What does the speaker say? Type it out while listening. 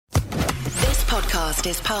podcast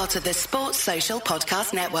is part of the Sports Social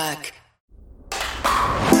Podcast Network.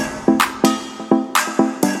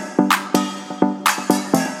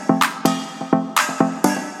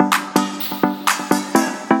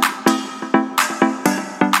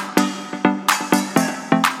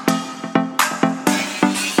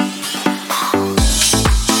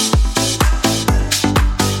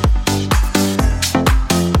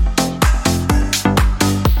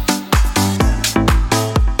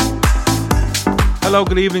 Hello,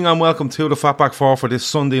 good evening and welcome to the Fatback 4 for this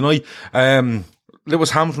Sunday night. Lewis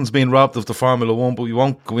Hamilton's been robbed of the Formula 1, but we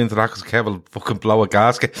won't go into that because Kev will fucking blow a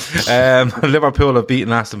gasket. Liverpool have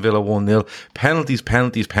beaten Aston Villa 1-0.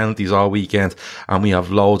 Penalties all weekend, and we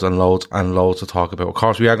have loads and loads and loads to talk about. Of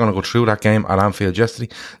course, we are going to go through that game at Anfield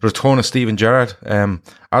yesterday. The return of Steven Gerrard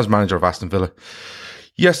as manager of Aston Villa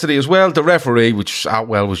yesterday as well. The referee, which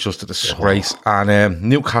Atwell was just a disgrace, and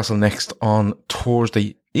Newcastle next on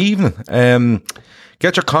Thursday evening.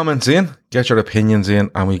 Get your comments in, get your opinions in,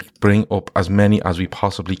 and we bring up as many as we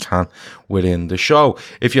possibly can within the show.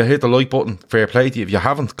 If you hit the like button, fair play to you. If you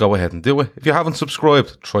haven't, go ahead and do it. If you haven't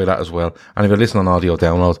subscribed, try that as well. And if you're listening on audio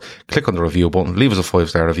download, click on the review button, leave us a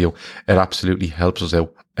 5-star review. It absolutely helps us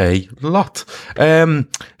out a lot.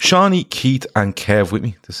 Shawnee, Keith and Kev with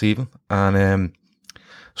me this evening. And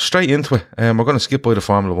straight into it. We're going to skip by the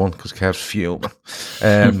Formula 1 because Kev's fuming.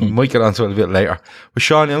 Might get onto it a bit later. But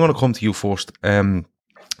Shawnee, I'm going to come to you first.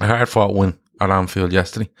 A hard-fought win at Anfield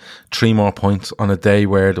yesterday. 3 more points on a day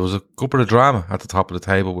where there was a good bit of drama at the top of the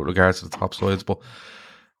table with regards to the top sides. But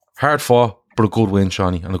hard-fought, but a good win,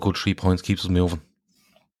 Shawnee, and a good 3 points keeps us moving.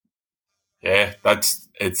 Yeah,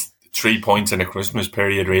 it's 3 points in a Christmas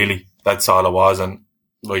period, really. That's all it was. And,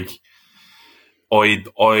 I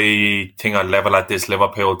think I'd level at this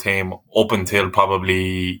Liverpool team up until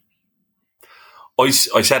probably... I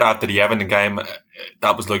said after the Everton game,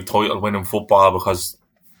 that was like title-winning football because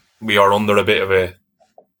we are under a bit of a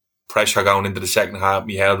pressure going into the second half.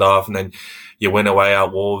 We held off and then you win away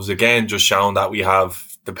at Wolves. Again, just showing that we have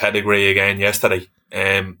the pedigree again yesterday.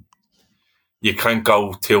 You can't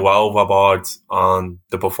go too overboard on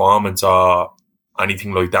the performance or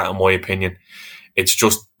anything like that, in my opinion. It's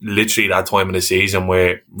just literally that time of the season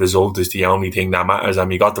where result is the only thing that matters, and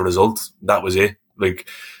we got the result. That was it.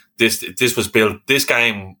 This was built. This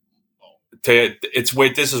game, it's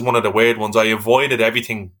weird. This is one of the weird ones. I avoided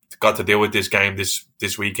everything got to do with this game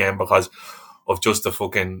this weekend because of just the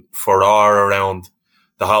fucking furore around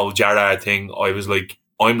the whole Gerrard thing. I was like,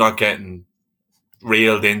 I'm not getting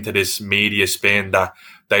reeled into this media spin that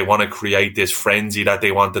they want to create this frenzy that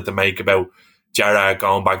they wanted to make about Gerrard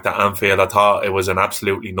going back to Anfield. I thought it was an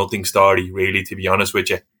absolutely nothing story, really, to be honest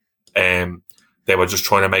with you. They were just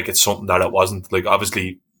trying to make it something that it wasn't.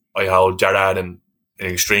 Obviously, I hold Gerrard in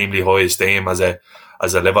extremely high esteem as a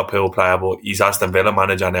Liverpool player, but he's Aston Villa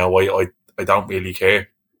manager now. I don't really care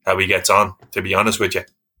how he gets on, to be honest with you.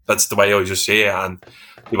 That's the way I just see it. And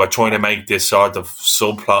they were trying to make this sort of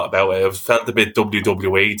subplot about it. It felt a bit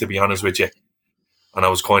WWE, to be honest with you. And I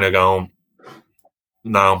was kind of going,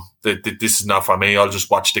 no, this is not for me. I'll just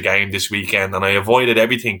watch the game this weekend. And I avoided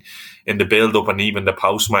everything in the build-up and even the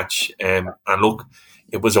post-match. And look,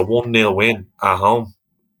 it was a 1-0 win at home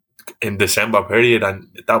in December period, and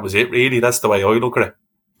that was it, really. That's the way I look at it.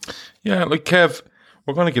 Yeah, Kev,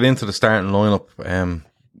 we're going to get into the starting lineup,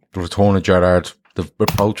 the return of Gerrard, the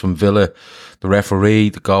approach from Villa, the referee,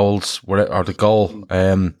 the goals, or the goal.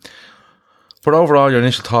 But overall, your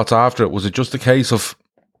initial thoughts after it, was it just a case of,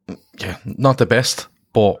 not the best,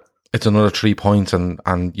 but it's another 3 points, and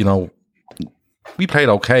we played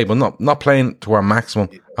okay, but not playing to our maximum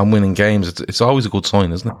and winning games. It's always a good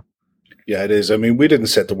sign, isn't it? Yeah, it is. I mean, we didn't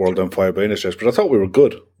set the world on fire by any stretch, but I thought we were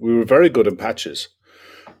good. We were very good in patches.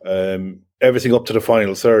 Everything up to the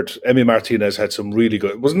final third. Emi Martinez had some really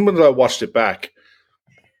good... It wasn't when I watched it back.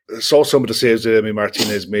 I saw some of the saves that Emi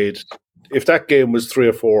Martinez made. If that game was 3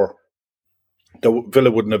 or 4, the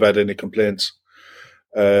Villa wouldn't have had any complaints.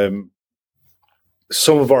 Some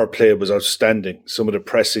of our play was outstanding. Some of the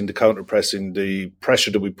pressing, the counter-pressing, the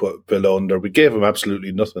pressure that we put Villa under, we gave them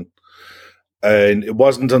absolutely nothing. And it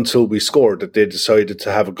wasn't until we scored that they decided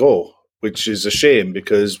to have a go, which is a shame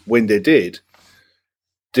because when they did,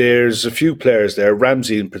 there's a few players there,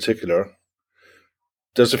 Ramsey in particular,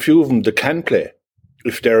 there's a few of them that can play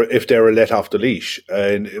if they're let off the leash.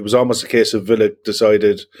 And it was almost a case of Villa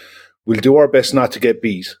decided, we'll do our best not to get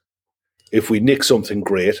beat. If we nick something,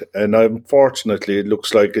 great. And unfortunately, it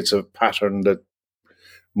looks like it's a pattern that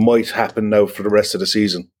might happen now for the rest of the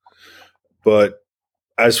season. But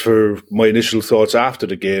as for my initial thoughts after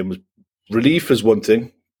the game, relief is one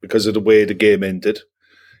thing because of the way the game ended.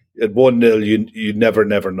 At 1-0, you never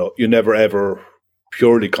know. You never ever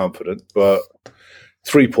purely confident, but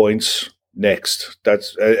 3 points next.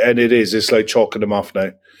 And it's like chalking them off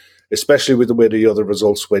now, especially with the way the other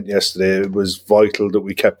results went yesterday. It was vital that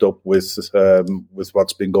we kept up with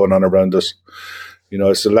what's been going on around us.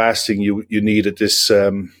 It's the last thing you need at this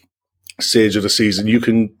stage of the season. You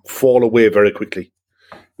can fall away very quickly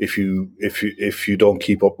if you don't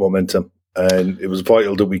keep up momentum, and it was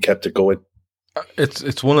vital that we kept it going.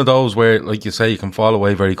 It's one of those where, like you say, you can fall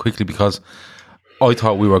away very quickly, because I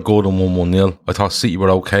thought we were good on 1-1-0. I thought City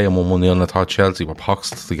were okay on 1-1-0, and I thought Chelsea were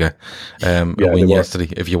poxed to get a win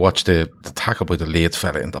yesterday. If you watch the tackle by the Leeds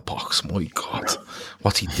fella in the box, my God,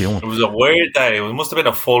 what's he doing? It was a weird day. It must have been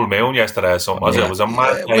a full moon yesterday or something, was it? It was a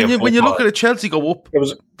mad day. When you look at it, Chelsea go up,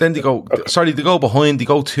 then they go behind, they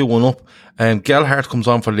go 2-1 up, and Gelhardt comes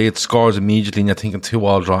on for Leeds, scores immediately, and you're thinking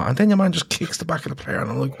 2-2 draw, and then your man just kicks the back of the player,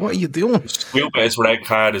 and I'm like, what are you doing? Stupid red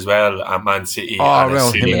card as well at Man City.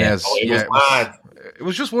 Around Jimenez. It was mad. It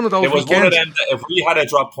was just one of those weekends. One of them that if we had a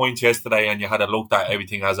drop point yesterday and you had a looked at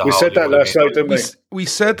everything as a whole. We said that last night, didn't we? We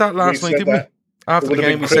said that last night, didn't we? After the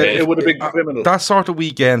game, we said it would have been criminal. That sort of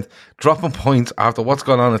weekend, dropping points after what's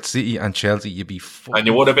gone on at City and Chelsea, you'd be fucking. And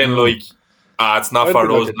you would have been like, it's not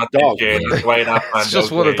for us, not this game. It's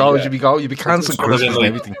just one of those. You'd be cancelling Christmas and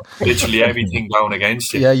everything. Literally everything down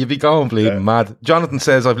against you. Yeah, you'd be going bleeding mad. Jonathan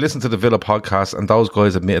says, I've listened to the Villa podcast, and those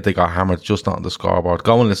guys admitted they got hammered just not on the scoreboard.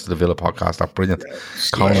 Go and listen to the Villa podcast. That's brilliant.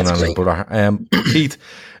 Comment on it, brother. Keith,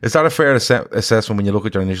 is that a fair assessment when you look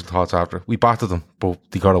at your initial thoughts after? We battered them, but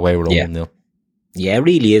they got away with 1-0. Yeah, it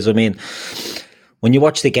really is. I mean, when you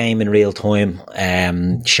watch the game in real time,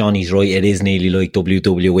 Shawnee's right, it is nearly like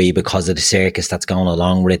WWE because of the circus that's going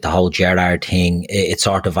along with it, the whole Gerrard thing. It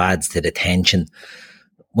sort of adds to the tension.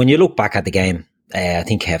 When you look back at the game, I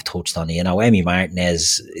think Kev touched on it, Emi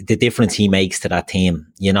Martinez, the difference he makes to that team,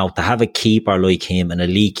 to have a keeper like him, an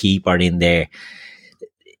elite keeper in there,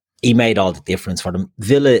 he made all the difference for them.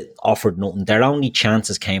 Villa offered nothing. Their only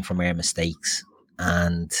chances came from their mistakes.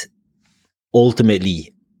 And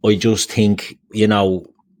ultimately, I just think,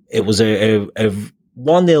 it was a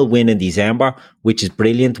 1-0 win in December, which is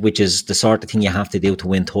brilliant, which is the sort of thing you have to do to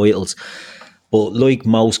win titles. But like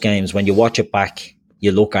most games, when you watch it back,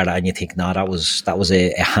 you look at it and you think, that was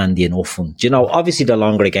a handy enough one. Obviously the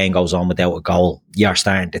longer the game goes on without a goal, you're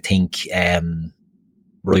starting to think,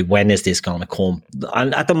 right, when is this going to come?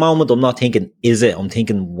 And at the moment, I'm not thinking, is it? I'm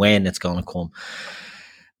thinking when it's going to come.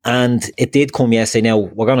 And it did come yesterday. Now,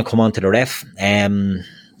 we're going to come on to the ref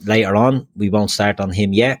later on. We won't start on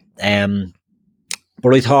him yet.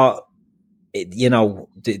 But I thought,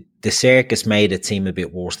 the circus made it seem a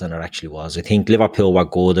bit worse than it actually was. I think Liverpool were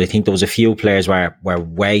good. I think there was a few players were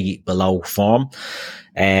way below form.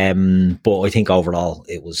 But I think overall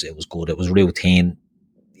it was good. It was routine.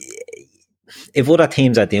 If other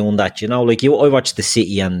teams are doing that, I watched the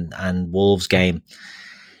City and Wolves game.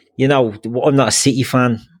 I'm not a City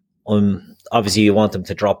fan. Obviously you want them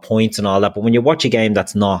to drop points and all that, but when you watch a game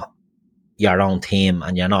that's not your own team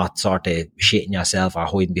and you're not sort of shitting yourself or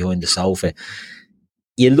hiding behind the sofa,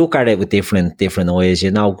 you look at it with different eyes.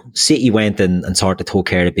 City went and sort of took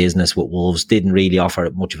care of business with Wolves, didn't really offer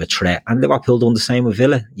much of a threat, and Liverpool done the same with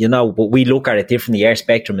Villa. But we look at it differently. Our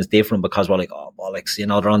spectrum is different because we're like, oh bollocks,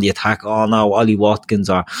 they're on the attack. Oh no, Ollie Watkins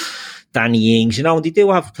or Danny Ings. They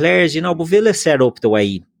do have players, but Villa set up the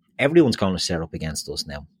way everyone's going to set up against us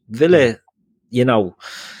now. Villa,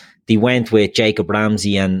 they went with Jacob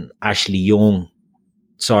Ramsey and Ashley Young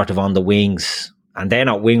sort of on the wings, and they're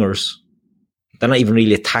not wingers. They're not even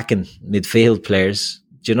really attacking midfield players.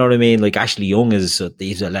 Do you know what I mean? Like Ashley Young he's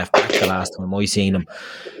a left back the last time I seen him.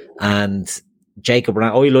 And Jacob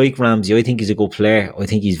Ramsey, I like Ramsey. I think he's a good player. I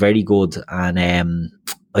think he's very good. And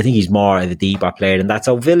I think he's more of a deeper player than that.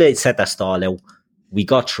 So Villa set their stall out. We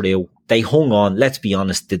got through. They hung on. Let's be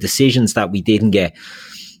honest. The decisions that we didn't get,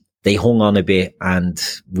 they hung on a bit, and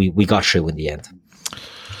we got through in the end.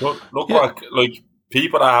 Look like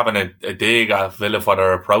people are having a dig at Villa for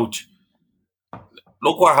their approach.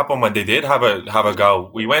 Look what happened when they did have a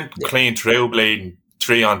go. We went clean through, bleeding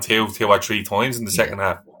 3-on-2 2 or 3 times in the second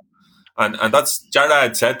half, and that's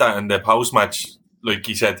Gerrard said that in the post match. Like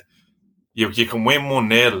he said, you can win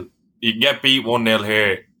 1-0, you can get beat 1-0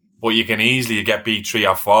 here, but you can easily get beat 3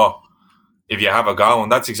 or 4 if you have a go,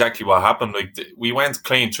 and that's exactly what happened. Like we went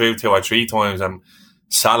clean through 2 or 3 times, and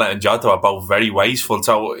Salah and Jota are both very wasteful.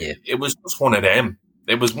 So it was just one of them.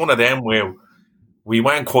 It was one of them where we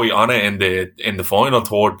weren't quite on it in the final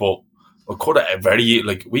third, but we could have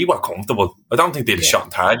we were comfortable. I don't think they had a shot on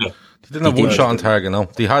target. They didn't have one shot on target, no.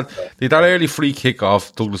 They had that early free kick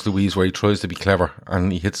off Douglas Luiz where he tries to be clever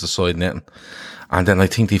and he hits the side netting. And then I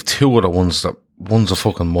think they've two other ones that one's a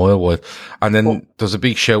fucking mile wide. And then there's a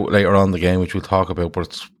big shout later on in the game, which we'll talk about, but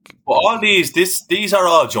it's... But all these are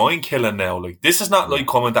all joint killing now. Like, this is not like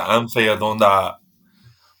coming to Anfield under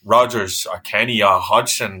Rodgers or Kenny or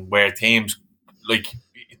Hodgson, where teams, like,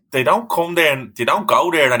 they don't come there and they don't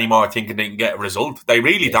go there anymore thinking they can get a result. They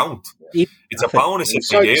really don't. It's a bonus if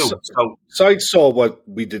they do. Sides saw what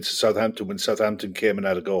we did to Southampton when Southampton came and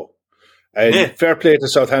had a go. And fair play to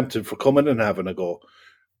Southampton for coming and having a go.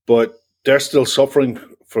 But they're still suffering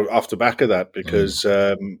off the back of that because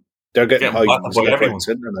they're getting hiding left, right, and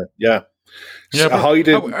centre now. Yeah. So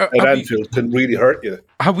hiding at Anfield can really hurt you.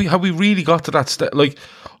 Have we really got to that step? Like,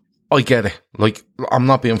 I get it. Like, I'm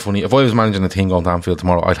not being funny. If I was managing a team going to Anfield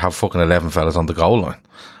tomorrow, I'd have fucking 11 fellas on the goal line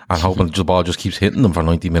and hoping the ball just keeps hitting them for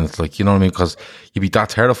 90 minutes. Like, you know what I mean? Because you'd be that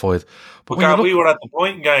terrified. But we were at the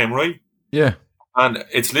point game, right? Yeah. And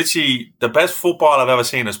it's literally the best football I've ever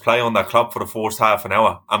seen us play on that club for the first half an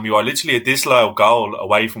hour. And we were literally a disallowed goal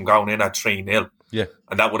away from going in at 3-0. Yeah.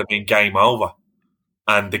 And that would have been game over.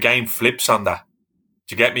 And the game flips on that.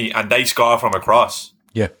 Do you get me? And they score from a cross.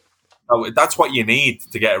 Yeah. So that's what you need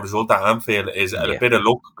to get a result at Anfield is a bit of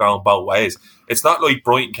luck going both ways. It's not like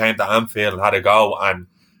Brighton came to Anfield and had a go and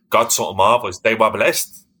got something off us. They were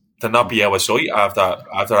blessed to not be out of sight after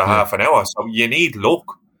a half an hour. So you need luck,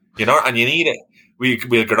 you know, and you need it.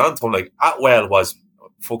 We'll get on to him, like, Atwell was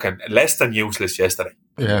fucking less than useless yesterday.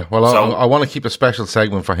 Yeah, well, I want to keep a special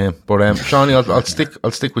segment for him. But, Shawnee, I'll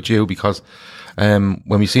stick with you because when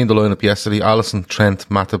we seen the lineup yesterday, Alisson, Trent,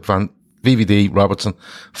 Matip, VVD, Robertson,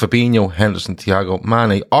 Fabinho, Henderson, Thiago,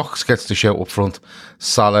 Mane, Ox gets the shout up front.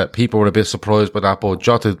 Salah, people were a bit surprised by that, but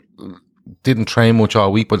Jota didn't train much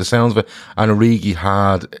all week by the sounds of it, and Origi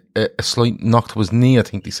had a slight knock to his knee, I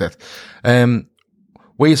think they said.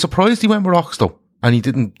 Were you surprised he went with Ox though? And he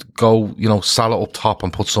didn't go, you know, Salah up top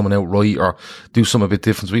and put someone out right or do something a bit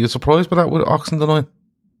different. Were you surprised by that with Ox in the line?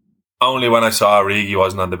 Only when I saw Origi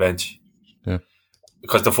wasn't on the bench. Yeah.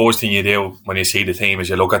 Because the first thing you do when you see the team is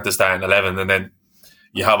you look at the starting 11 and then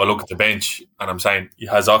you have a look at the bench. And I'm saying, he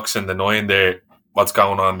has Ox in the 9 there. What's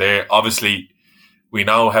going on there? Obviously, we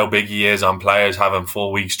know how big he is on players having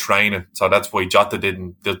full weeks training. So that's why Jota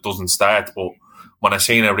doesn't start. But when I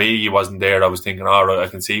seen Origi wasn't there, I was thinking, all right, I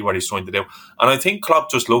can see what he's trying to do. And I think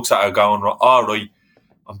Klopp just looks at it going, all right,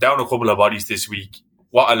 I'm down a couple of bodies this week.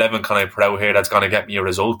 What 11 can I put out here that's going to get me a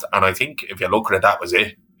result? And I think if you look at it, that was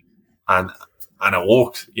it. And it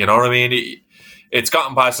worked. You know what I mean? It's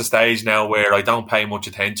gotten past the stage now where I don't pay much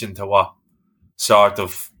attention to what sort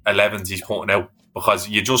of 11s he's putting out because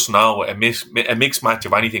you just know a mixed match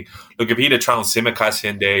of anything. Look, if he'd have thrown Tsimikas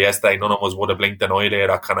in there yesterday, none of us would have blinked an eye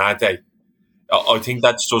there at Konate. I think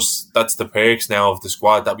that's the perks now of the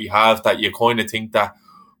squad that we have, that you kind of think that,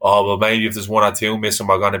 oh, well, maybe if there's one or two missing,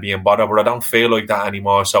 we're going to be in bother. But I don't feel like that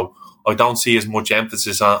anymore. So I don't see as much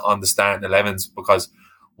emphasis on the starting 11s because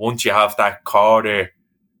once you have that core there,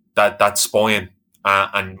 that spine,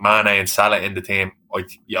 and Mane and Salah in the team, I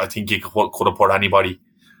think you could have put anybody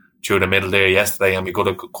through the middle there yesterday and we could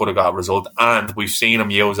have got a result. And we've seen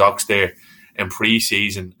him use Ox there in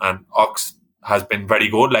pre-season, and Ox has been very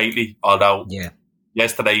good lately, although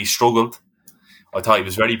yesterday he struggled. I thought he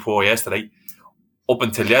was very poor yesterday. Up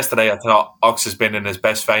until yesterday, I thought Ox has been in his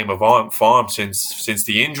best frame of form since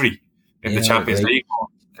the injury in the Champions League.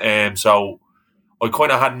 So I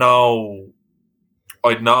kind of had no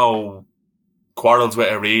quarrels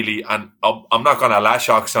with it really, and I'm not going to lash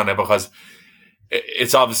Ox on it because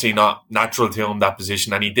it's obviously not natural to him, that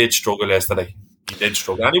position, and he did struggle yesterday. He did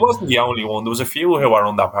struggle, and he wasn't the only one. There was a few who were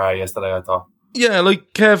on that par yesterday, I thought. Yeah,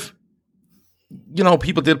 like Kev, you know,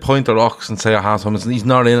 people did point at Ox and say at half-time he's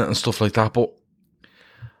not in it and stuff like that, but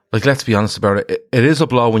like, let's be honest about it. It is a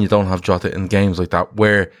blow when you don't have Jota in games like that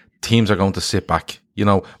where teams are going to sit back. You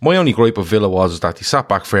know, my only gripe with Villa was that they sat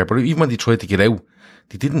back fair, but even when they tried to get out,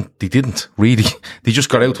 they didn't really. They just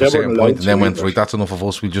got out to a certain point and then went, right, that's enough of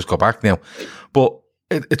us, we'll just go back now. But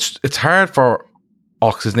it's hard for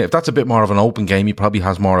Ox, isn't it? If that's a bit more of an open game, he probably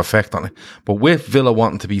has more effect on it. But with Villa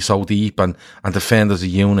wanting to be so deep and defend as a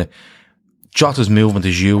unit, Jota's movement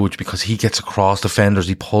is huge because he gets across defenders,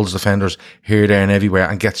 he pulls defenders here, there and everywhere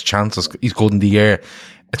and gets chances. He's good in the air.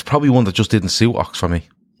 It's probably one that just didn't suit Ox for me.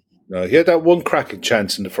 No, he had that one cracking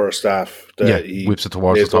chance in the first half. He whips it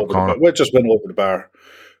towards the top corner. It just went over the bar.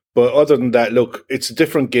 But other than that, look, it's a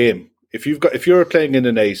different game. If you're playing in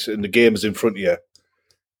an 8 and the game is in front of you,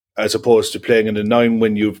 as opposed to playing in a 9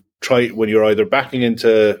 when you're either backing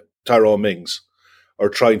into Tyrone Mings or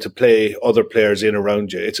trying to play other players in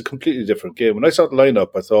around you, it's a completely different game. When I saw the lineup,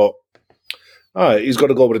 I thought, he's going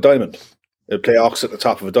to go with a diamond. He'll play Ox at the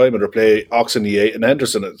top of a diamond or play Ox in the 8 and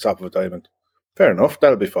Henderson at the top of a diamond. Fair enough.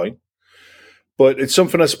 That'll be fine. But it's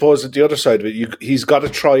something, I suppose, at the other side of it, he's got to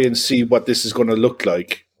try and see what this is going to look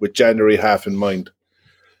like with January half in mind.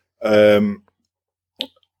 The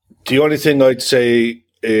only thing I'd say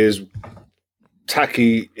is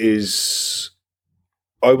Taki is...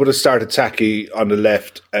 I would have started Taki on the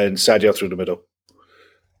left and Sadio through the middle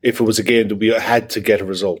if it was a game that we had to get a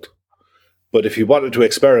result. But if you wanted to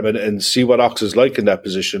experiment and see what Ox is like in that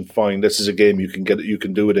position, fine, this is a game you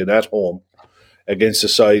can do it in at home against a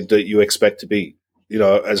side that you expect to beat. You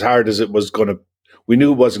know, as hard as it was going to... We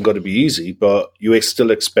knew it wasn't going to be easy, but you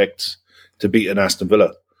still expect to beat an Aston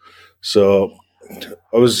Villa. So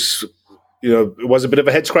I was... You know, it was a bit of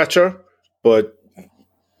a head-scratcher, but,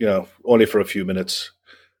 you know, only for a few minutes.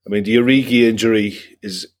 I mean, the Origi injury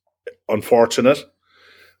is unfortunate,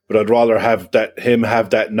 but I'd rather have him have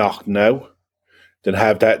that knock now than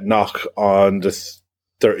have that knock on the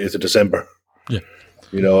 30th of December. Yeah.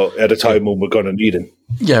 You know, at a time when we're going to need him.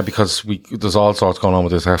 Yeah, because there's all sorts going on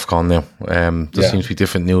with this AFCON now. There seems to be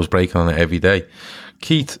different news breaking on it every day.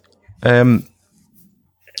 Keith, I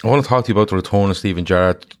want to talk to you about the return of Steven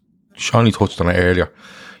Gerrard. Shawnee touched on it earlier.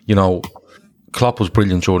 You know, Klopp was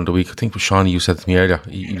brilliant during the week. I think with Shawnee, you said to me earlier,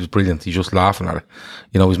 he was brilliant. He's just laughing at it.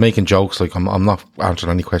 You know, he's making jokes like, I'm not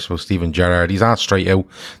answering any question about Steven Gerrard. He's asked straight out,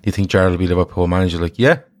 do you think Gerrard will be Liverpool manager? Like,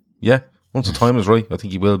 yeah. Once the time is right, I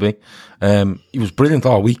think he will be. He was brilliant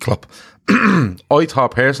all week, Klopp. I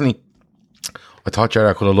thought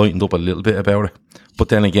Gerrard could have lightened up a little bit about it. But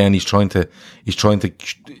then again, he's trying to show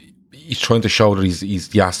that he's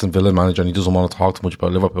the Aston Villa manager and he doesn't want to talk too much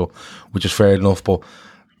about Liverpool, which is fair enough. But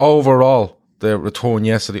overall, the return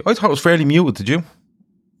yesterday, I thought it was fairly muted. Did you?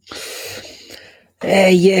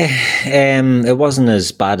 It wasn't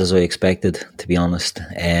as bad as I expected, to be honest.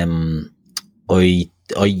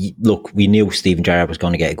 Look, we knew Steven Gerrard was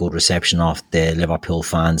going to get a good reception off the Liverpool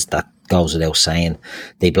fans. That goes without saying.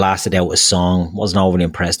 They blasted out a song. Wasn't overly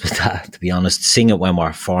impressed with that, to be honest. Sing it when we're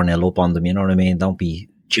 4-0 up on them, you know what I mean? Don't be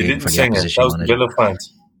cheering for the opposition. That was the Villa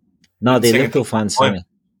fans. No, the Liverpool fans sang it.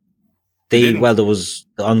 There was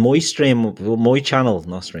on my channel, my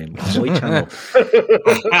channel.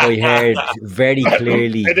 I heard very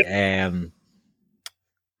clearly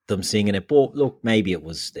them singing it. But look, maybe it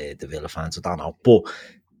was the Villa fans. I don't know. But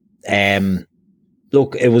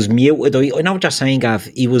look, it was muted. I know what you're saying, Gav.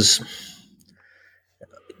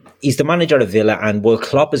 He's the manager of Villa, and while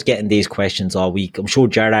Klopp is getting these questions all week, I'm sure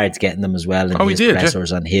Gerrard's getting them as well in his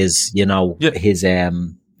pressers and his, his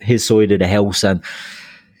side of the house. And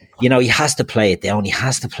you know, he has to play it down. He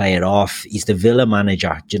has to play it off. He's the Villa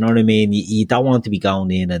manager. Do you know what I mean? You don't want to be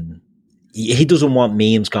going in and he doesn't want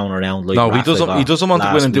memes going around. Like no, he doesn't want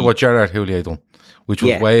to go in and do what Gerrard Houllier done, which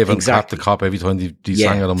was wave and tap the cop every time he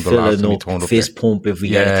sang at him. The last time he turned up, fist pump if we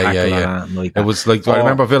get a tackle. Like it was like I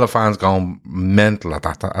remember Villa fans going mental at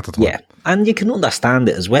the time. Yeah, and you can understand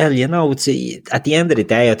it as well. You know, it's at the end of the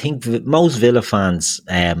day, I think most Villa fans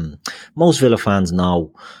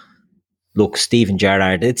know. Look, Steven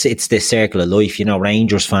Gerrard, it's the circle of life. You know,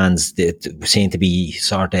 Rangers fans seem to be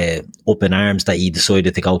sort of up in arms that he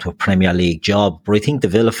decided to go to a Premier League job. But I think the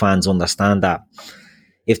Villa fans understand that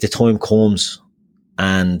if the time comes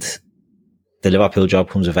and the Liverpool job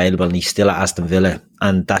comes available and he's still at Aston Villa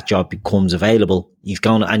and that job becomes available, he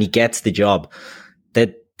gets the job,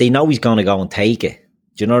 that they know he's going to go and take it.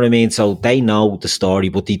 Do you know what I mean? So they know the story,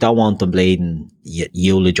 but they don't want them bleeding,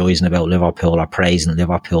 eulogising about Liverpool or praising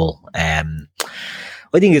Liverpool. I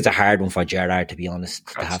think it's a hard one for Gerrard, to be honest,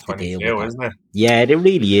 to have to deal with. Isn't it? Yeah, it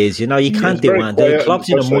really is. You know, you can't do it. Klopp's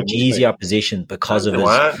in a much easier position because of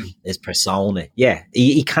his persona. Yeah,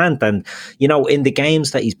 he can't. And, you know, in the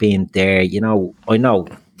games that he's been there, you know, I know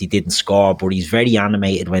he didn't score, but he's very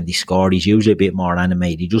animated when he scored. He's usually a bit more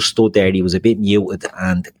animated. He just stood there. He was a bit muted,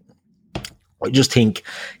 and I just think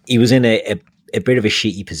he was in a bit of a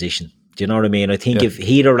shitty position. Do you know what I mean? I think if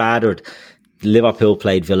he'd have rather Liverpool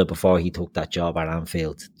played Villa before he took that job at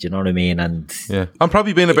Anfield. Do you know what I mean? And I'm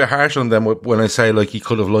probably being a bit harsh on them when I say like he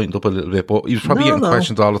could have lightened up a little bit, but he was probably getting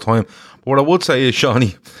questions all the time. But what I would say is,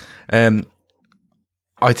 Shawnee, I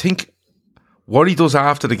think what he does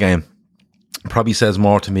after the game probably says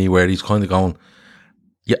more to me, where he's kind of going,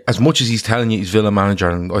 yeah, as much as he's telling you he's Villa manager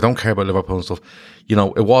and I don't care about Liverpool and stuff, you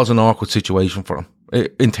know, it was an awkward situation for him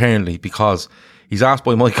internally, because he's asked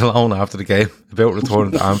by Michael Owen after the game about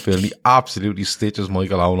returning to Anfield, and he absolutely stitches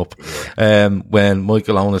Michael Owen up. When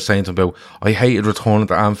Michael Owen is saying to him about, I hated returning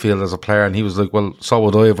to Anfield as a player, and he was like, well, so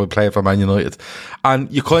would I if I played for Man United.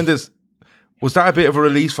 And you kind of, was that a bit of a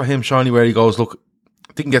release for him, Shawnee, where he goes, look,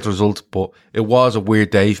 didn't get the result, but it was a weird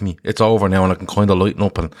day for me. It's over now, and I can kind of lighten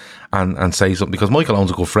up and say something, because Michael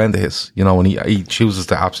Owen's a good friend of his, you know, and he chooses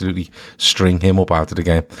to absolutely string him up after the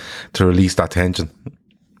game to release that tension.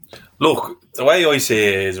 Look, the way I see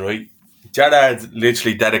it is, right, Gerrard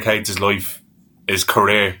literally dedicates his life, his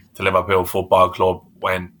career to Liverpool Football Club,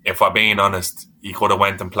 when, if we're being honest, he could have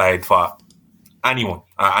went and played for anyone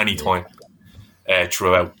at any time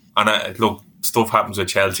throughout. And look, stuff happens with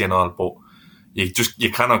Chelsea and all, but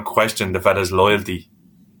you cannot question the fella's loyalty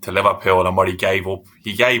to Liverpool and what he gave up.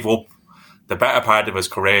 He gave up the better part of his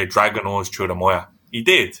career, dragging us through the mire. He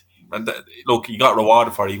did. And look, he got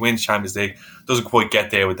rewarded for it. He wins Champions League, doesn't quite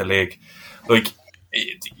get there with the league. Like,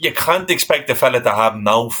 you can't expect the fella to have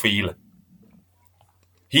no feeling.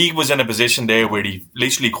 He was in a position there where he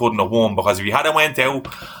literally couldn't have won, because if he had went out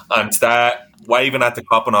and start waving at the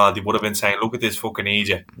cop and all, they would have been saying, look at this fucking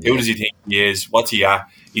idiot. Who does he think he is? What's he at?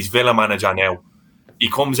 He's Villa manager now. He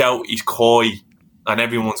comes out, he's coy, and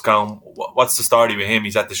everyone's going, what's the story with him?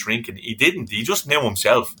 He's at the shrinking. He didn't. He just knew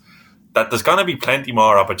himself that there's going to be plenty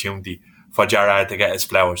more opportunity for Gerrard to get his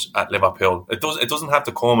flowers at Liverpool. It doesn't have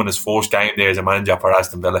to come in his first game there as a manager for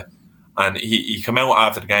Aston Villa. And he came out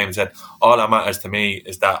after the game and said, all that matters to me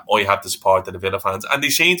is that I have the support of the Villa fans. And they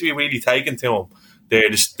seem to be really taken to him.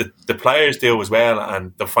 The players do as well,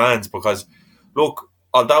 and the fans, because, look,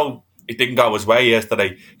 although it didn't go his way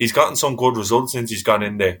yesterday, he's gotten some good results since he's gone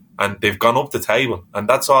in there, and they've gone up the table, and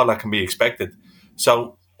that's all that can be expected.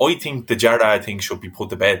 So I think the Gerrard thing should be put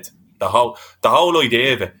to bed. The whole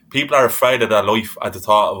idea of it, people are afraid of their life at the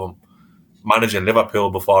thought of him managing Liverpool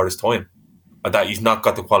before his time, and that he's not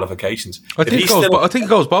got the qualifications. I think it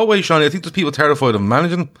goes both ways, Sean. I think there's people terrified of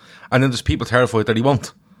managing, and then there's people terrified that he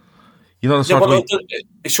won't. You know, it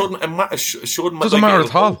shouldn't matter. It doesn't matter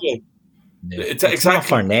at all. It's exactly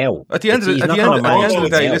for now. At the end of the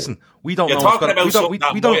day, listen, we don't know what's going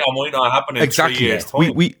to might not happen in 3 years'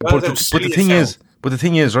 time. But the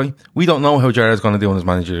thing is, right, we don't know how Gerrard's going to do in his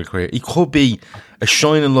managerial career. He could be a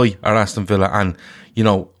shining light at Aston Villa, and, you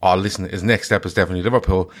know, listen, his next step is definitely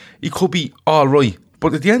Liverpool. He could be all right.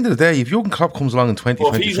 But at the end of the day, if Jurgen Klopp comes along in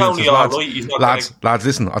 2023 and says, lads,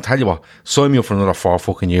 listen, I'll tell you what, sign me up for another 4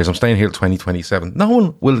 fucking years. I'm staying here till 2027. No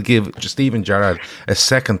one will give Steven Gerrard a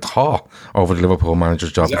second thought over the Liverpool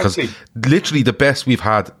manager's job, because literally the best we've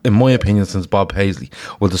had, in my opinion, since Bob Paisley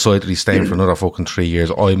will decide that he's staying for another fucking 3 years.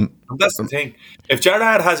 That's the thing. If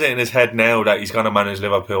Gerrard has it in his head now that he's going to manage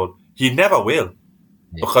Liverpool, he never will,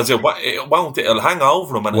 because it won't. It'll hang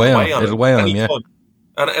over him and it'll weigh on him. Yeah,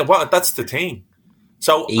 and that's the thing.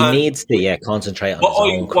 So he needs to concentrate on his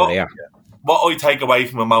own career. What I take away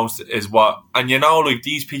from him most is and you know, like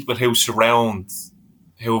these people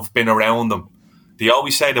who've been around him, they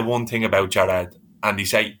always say the one thing about Gerrard, and they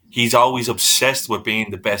say he's always obsessed with being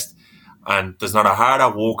the best, and there's not a harder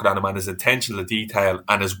worker than him, and his attention to detail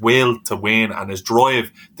and his will to win and his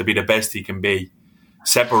drive to be the best he can be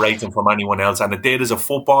separate him from anyone else. And it did as a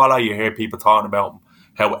footballer. You hear people talking about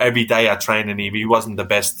how every day at training, if he wasn't the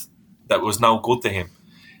best, that was no good to him.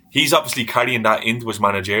 He's obviously carrying that into his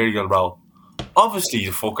managerial role. Obviously,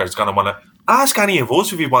 the fucker's going to want to ask any of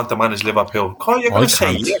us if we want to manage Liverpool. You're going to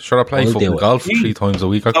say, yeah. Sure, I play fucking golf 3 times a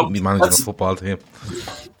week. I couldn't be managing a football team.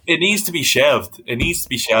 It needs to be shelved.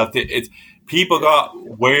 People got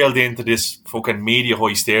whirled into this fucking media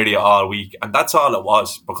hysteria all week, and that's all it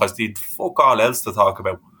was, because they'd fuck all else to talk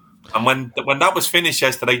about. And when that was finished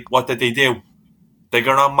yesterday, what did they do? They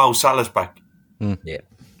got on Mo Salah's back. Yeah.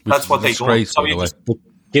 That's what they do. So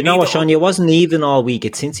you know what, Sean? It wasn't even all week.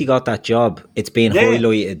 It's since he got that job. It's been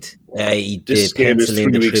highlighted. This game is 3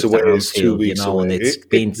 weeks away. It's 2 weeks away. And it's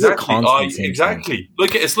been constant. Exactly.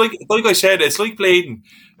 Like I said, it's like bleeding.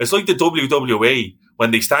 It's like the WWE when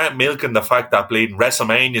they start milking the fact that bleeding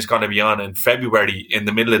WrestleMania is going to be on in February in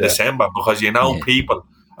the middle of December, because people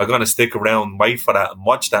are going to stick around, wait for that, and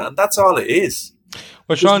watch that, and that's all it is.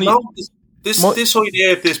 Well, Sean, this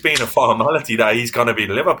idea of this being a formality that he's going to be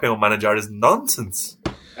the Liverpool manager is nonsense.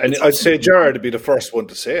 And I'd say Gerrard would be the first one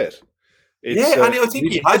to say it. And I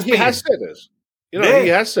think he has said it. He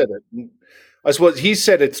has said it. I suppose he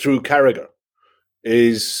said it through Carragher.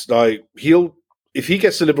 Is like if he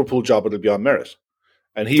gets the Liverpool job, it'll be on merit,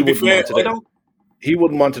 and he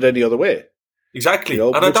wouldn't want it any other way. Exactly,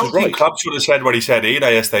 and I don't think Klopp should have said what he said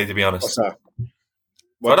either yesterday. To be honest, what's that?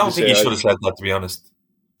 I don't think he should have said that. To be honest.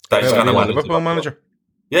 That he's going to manage Liverpool manager.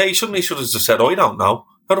 Yeah, he should have just said, I don't know.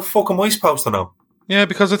 How the fuck am I supposed to know? Yeah,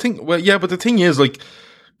 because I think, but the thing is,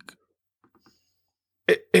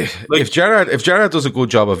 if Gerrard does a good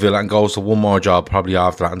job at Villa and goes to one more job probably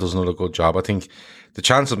after that and does another good job, I think the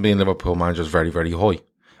chance of being Liverpool manager is very, very high.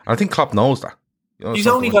 And I think Klopp knows that. He's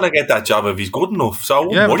only going to get that job if he's good enough. So I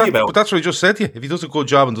wouldn't worry about it. But that's what I just said to you. If he does a good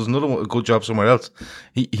job and does another good job somewhere else,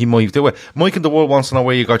 he might do it. Mike in the world wants to know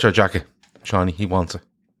where you got your jacket, Shawnee. He wants it.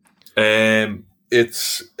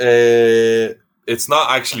 It's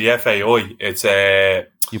not actually FAI. It's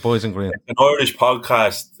You Boys in Green, an Irish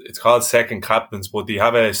podcast. It's called Second Captains, but they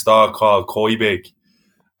have a store called Coibig,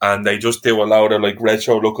 and they just do a lot of like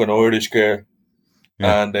retro looking Irish gear.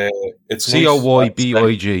 Yeah. And it's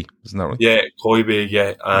Coybig, isn't that right? Yeah, Coibig,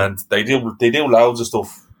 yeah. And they do loads of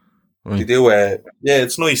stuff. Right. They do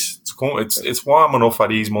it's nice. It's warm enough for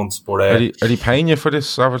these months, but are they paying you for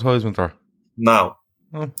this advertisement or? No.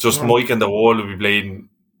 Just Mike and the World will be bleeding.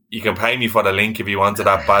 You can pay me for the link if you wanted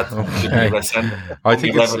that bad. Okay. I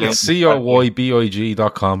think it's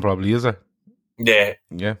coybig.com probably, is it? Yeah.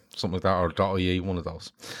 Yeah, something like that, or .ie, one of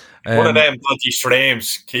those. One of them dodgy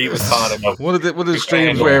streams Keith was talking about. One of the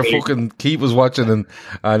streams where fucking Keith was watching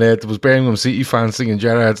and it was Birmingham City fans singing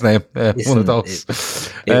Gerrard's name. One of those.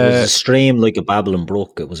 It was a stream like a babbling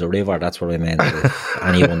brook. It was a river. That's what I meant. If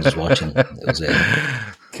anyone was watching, it was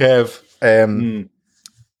Kev,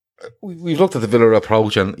 we've looked at the Villa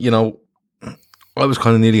approach, and you know, I was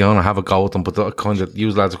kind of nearly on to have a go at them, but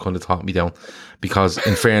you lads have kind of talked me down because,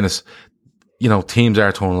 in fairness, you know, teams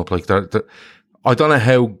are turning up like they're I don't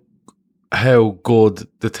know how good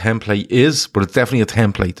the template is, but it's definitely a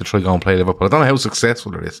template to try to go and play Liverpool. I don't know how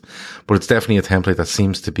successful it is, but it's definitely a template that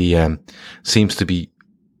seems to be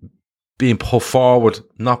being put forward,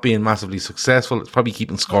 not being massively successful. It's probably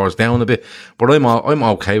keeping scores down a bit, but I'm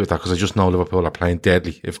okay with that because I just know Liverpool are playing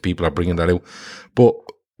deadly if people are bringing that out. But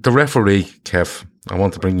the referee, Kev, I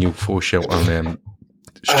want to bring you first out on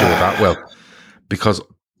Stuart Atwell, because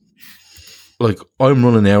like I'm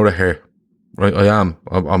running out of here. Right, I am.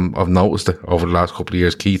 I've noticed it over the last couple of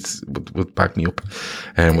years. Keith would back me up,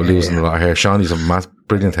 and we're losing a lot of hair. Shawnee's a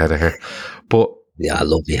brilliant head of hair, but yeah, I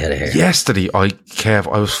love the head of hair. Yesterday, I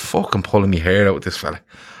was fucking pulling my hair out with this fella.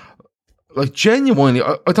 Like genuinely,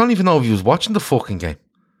 I don't even know if he was watching the fucking game.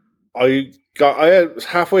 I was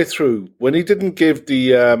halfway through when he didn't give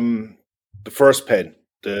the first pen,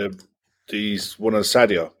 the one on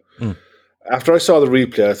Sadio. After I saw the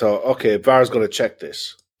replay, I thought, okay, VAR's going to check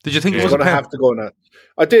this. Did you think it was going to have to go now?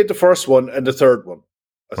 I did the first one and the third one.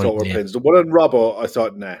 I thought were pens. The one on Robbo, I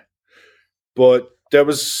thought nah. But there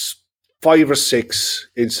was 5 or 6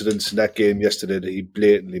 incidents in that game yesterday that he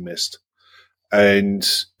blatantly missed, and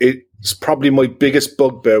it's probably my biggest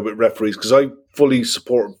bugbear with referees because I fully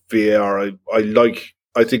support VAR. I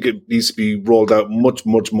think it needs to be rolled out much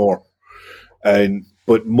more,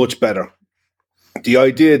 but much better. The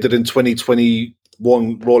idea that in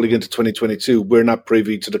 2021 rolling into 2022, we're not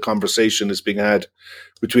privy to the conversation that's being had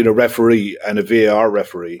between a referee and a VAR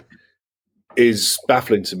referee is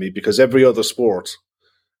baffling to me, because every other sport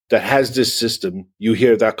that has this system, you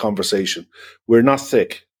hear that conversation. We're not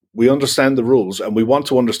thick. We understand the rules and we want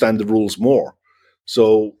to understand the rules more.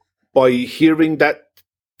 So by hearing that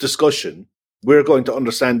discussion, we're going to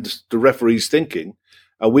understand the referee's thinking,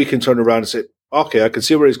 and we can turn around and say, okay, I can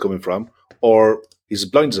see where he's coming from, or he's as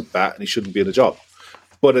blind as a bat and he shouldn't be in a job.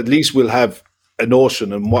 But at least we'll have a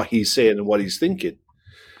notion on what he's saying and what he's thinking.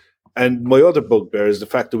 And my other bugbear is the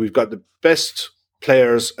fact that we've got the best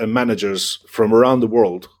players and managers from around the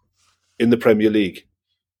world in the Premier League.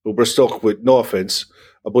 But we're stuck with, no offence,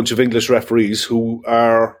 a bunch of English referees who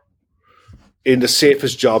are in the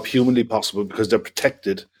safest job humanly possible because they're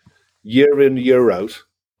protected year in, year out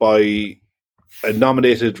by a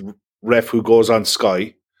nominated ref who goes on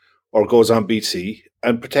Sky or goes on BT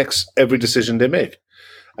and protects every decision they make.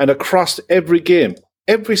 And across every game,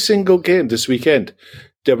 every single game this weekend,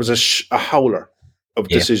 there was a howler of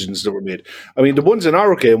decisions that were made. I mean, the ones in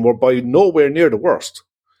our game were by nowhere near the worst.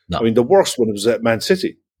 No. I mean, the worst one was at Man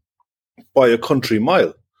City by a country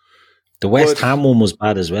mile. The West Ham one was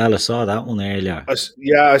bad as well. I saw that one earlier.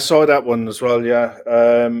 I saw that one as well, yeah.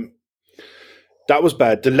 That was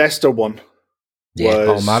bad. The Leicester one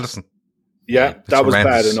was... Maddison. Yeah, that was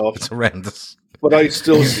bad enough. It's horrendous. But I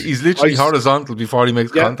still... He's literally horizontal before he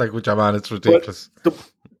makes contact with your man. It's ridiculous.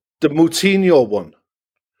 The Moutinho one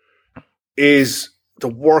is the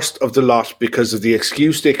worst of the lot because of the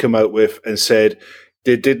excuse they come out with and said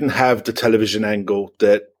they didn't have the television angle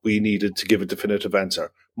that we needed to give a definitive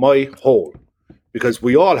answer. My whole. Because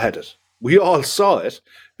we all had it. We all saw it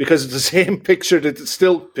because the same picture,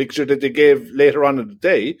 still picture that they gave later on in the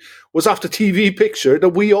day was off the TV picture that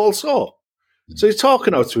we all saw. So he's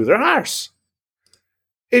talking out through their arse.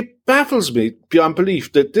 It baffles me beyond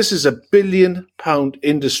belief that this is £1 billion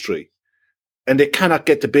industry and they cannot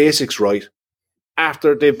get the basics right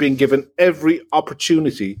after they've been given every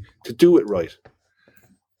opportunity to do it right.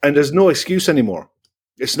 And there's no excuse anymore.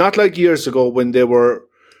 It's not like years ago when they were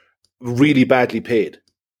really badly paid.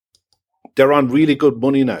 They're on really good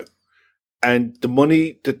money now. And the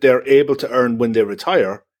money that they're able to earn when they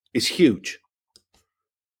retire is huge.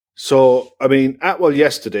 So, I mean, Atwell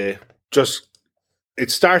yesterday,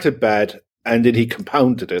 it started bad, and then he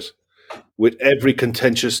compounded it with every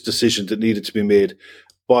contentious decision that needed to be made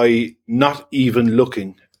by not even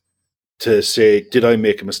looking to say, did I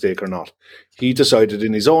make a mistake or not? He decided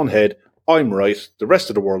in his own head, I'm right, the rest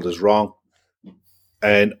of the world is wrong,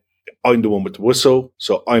 and I'm the one with the whistle,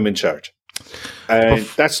 so I'm in charge. And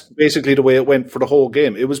that's basically the way it went for the whole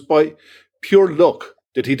game. It was by pure luck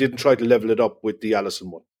that he didn't try to level it up with the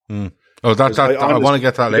Allison one. Oh, I want to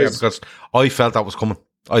get to that later because I felt that was coming.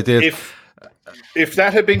 I did. If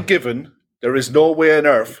that had been given, there is no way on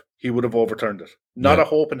earth he would have overturned it. Not a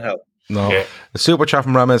hope in hell. No. Yeah. The super chat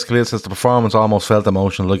from Ramez Khalil says the performance almost felt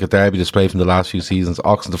emotional, like a derby display from the last few seasons.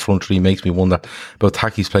 Ox in the front three makes me wonder about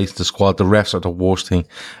Taki's place in the squad. The refs are the worst thing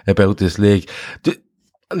about this league.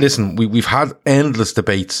 Listen, we've had endless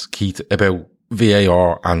debates, Keith, about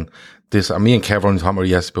VAR and this. And me and Kev only talking about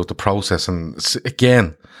yesterday about the process. And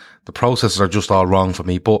again, the processes are just all wrong for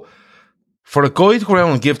me. But for a guy to go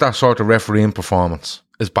around and give that sort of refereeing performance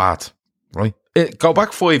is bad, right? Go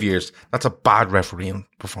back 5 years, that's a bad refereeing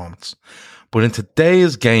performance. But in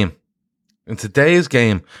today's game,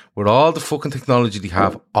 with all the fucking technology they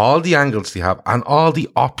have, all the angles they have, and all the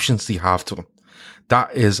options they have to them,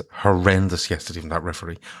 that is horrendous yesterday from that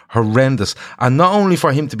referee. Horrendous. And not only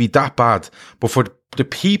for him to be that bad, but for the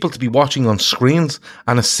people to be watching on screens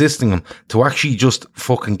and assisting him to actually just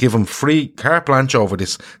fucking give him free carte blanche over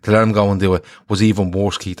this to let him go and do it was even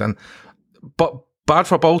worse, Keith. But bad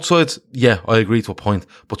for both sides, yeah, I agree to a point.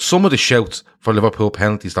 But some of the shouts for Liverpool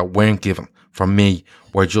penalties that weren't given, for me,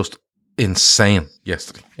 were just insane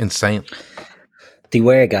yesterday. Insane. They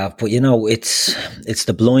were, Gav, but it's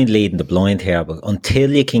the blind leading the blind here. But until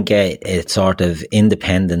you can get a sort of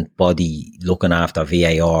independent body looking after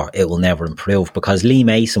VAR, it will never improve. Because Lee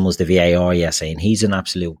Mason was the VAR yesterday, and he's an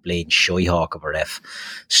absolute bleeding shy-hawk of a ref.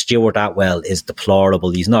 Stuart Atwell is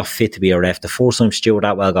deplorable. He's not fit to be a ref. The first time Stuart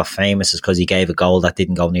Atwell got famous is because he gave a goal that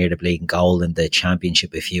didn't go near the bleeding goal in the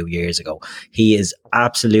championship a few years ago. He is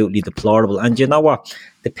absolutely deplorable. And you know what?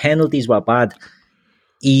 The penalties were bad.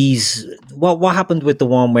 What happened with the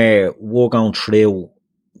one where we're going through,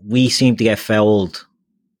 we seem to get fouled,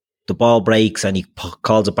 the ball breaks and he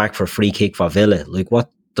calls it back for a free kick for Villa. Like,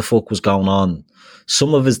 what the fuck was going on?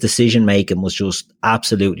 Some of his decision making was just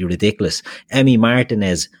absolutely ridiculous. Emi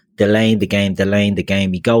Martinez delaying the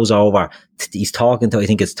game. He goes over, he's talking to, I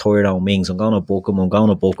think it's Tyrone Mings, I'm going to book him.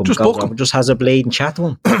 Just has a bleeding chat to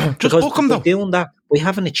him. Just book him, though. Doing that, we're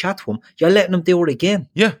having a chat to him, you're letting him do it again.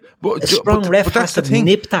 Yeah, but a strong ref has to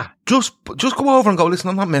nip that. Just go over and go,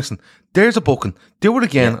 listen, I'm not messing. There's a booking. Do it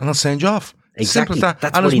again and I'll send you off. Exactly. Simple as that.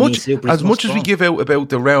 That's and what he needs to do. As much as we give out about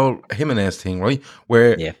the Raul Jimenez thing, right,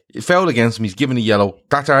 where foul against him, he's given a yellow,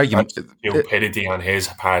 that's argument. That's stupidity on his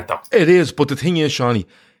part, though. It is, but the thing is, Shawnee,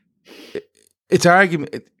 it's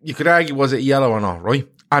argument. You could argue, was it yellow or not, right?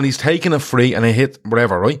 And he's taking a free and a hit,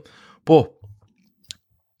 whatever, right? But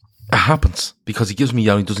it happens because he gives me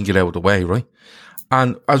yellow, he doesn't get out of the way, right?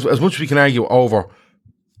 And as much as we can argue over,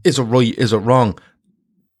 is it right, is it wrong?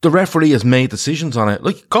 The referee has made decisions on it.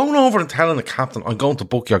 Like going over and telling the captain, I'm going to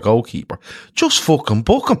book your goalkeeper. Just fucking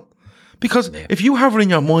book him. Because if you have it in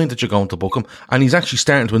your mind that you're going to book him and he's actually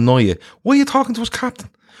starting to annoy you, why are you talking to his captain?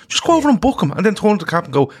 Just go over and book him and then turn to the captain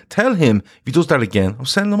and go, tell him if he does that again, I'm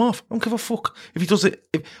sending him off. I don't give a fuck. If he does it,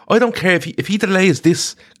 I don't care if he delays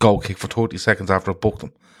this goal kick for 30 seconds after I've booked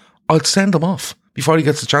him, I'll send him off before he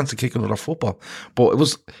gets a chance to kick another football. But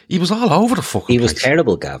he was all over the fucking place. He was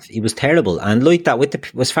terrible, Gav. He was terrible. And like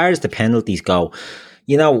that, as far as the penalties go,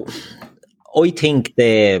 I think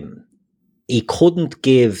he couldn't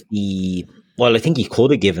give I think he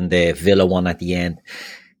could have given the Villa one at the end.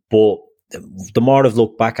 But the more I've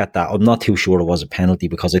looked back at that, I'm not too sure it was a penalty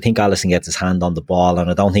because I think Alisson gets his hand on the ball and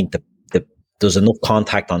I don't think there's enough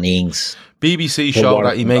contact on Ings. BBC showed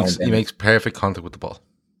that he makes perfect contact with the ball.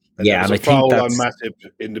 Yeah, and I think that's... on Matip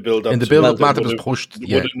in the build-up. In the build-up, Matip was pushed.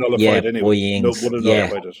 Would have nullified anyway. Would have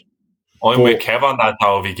nullified it. I'm with Kev on that,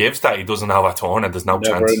 though. If he gives that, he doesn't overturn it. There's no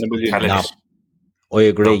chance. No, I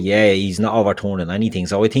agree. Yeah, he's not overturning anything.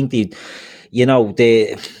 So I think the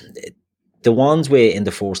ones where in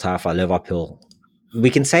the first half at Liverpool,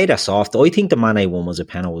 we can say they're soft. I think the Mane one was a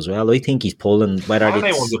penalty as well. I think he's pulling whether Mane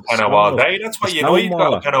was a penalty all day. That's what you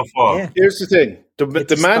got a penalty for. Yeah. Here's the thing: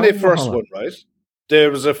 the Mane first one, right? There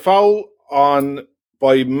was a foul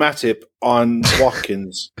by Matip on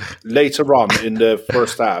Watkins later on in the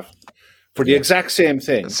first half, for the exact same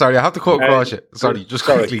thing. Sorry, I have to cut across you. Sorry, just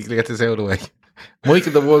quickly to get this out of the way. Mike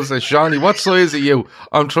in the Woods says, Shawnee, what size are you?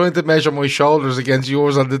 I'm trying to measure my shoulders against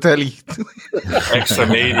yours on the telly. Extra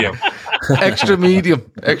medium. Extra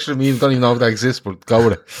medium. Don't even know if that exists, but go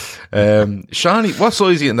with it. Shawnee, what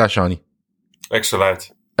size are you in that, Shawnee? Extra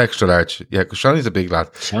large. Extra large. Yeah, because Shawnee's a big lad.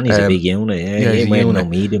 Shawnee's a big unit. Yeah, he's wearing no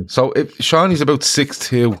medium. So if Shawnee's about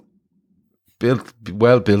 6'2",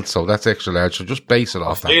 well built, so that's extra large. So just base it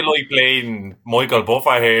off that. I feel like playing Michael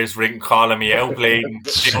Buffer here is ring calling me out playing.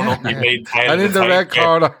 And in the red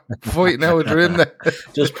corner, fighting out with her in there.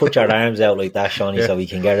 Just put your arms out like that, Shawnee, so we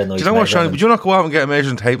can get a nice. Do you know what, Shawnee? Would you not go out and get a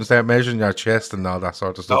measuring tape and start measuring your chest and all that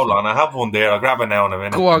sort of stuff? Hold on, I have one there. I'll grab it now in a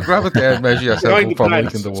minute. Go on, grab it there and measure yourself up for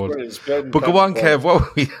Mike in the Wood. But go on, Kev,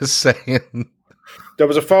 what were you saying? There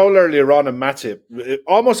was a foul earlier on in Matip,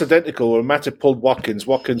 almost identical, where Matip pulled Watkins.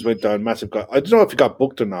 Watkins went down, Matip got... I don't know if he got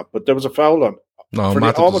booked or not, but there was a foul on. No,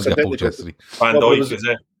 Matip almost got booked yesterday. Van Dijk, is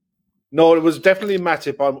it? No, it was definitely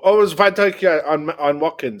Matip on... Oh, it was Van Dijk on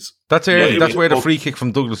Watkins. That's early. That's where the free kick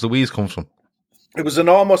from Douglas Luiz comes from. It was an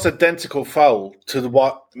almost identical foul to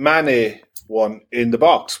what Mane won in the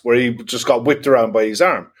box, where he just got whipped around by his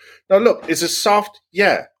arm. Now, look, is it soft?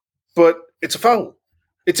 Yeah, but it's a foul.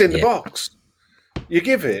 It's in the box. You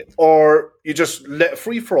give it, or you just let a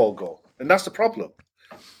free-for-all go, and that's the problem.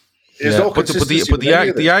 There's no consistency but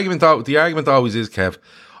the argument always is, Kev,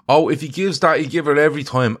 if he gives that, he give it every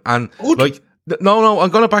time, and like, no, I'm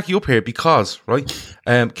going to back you up here because, right,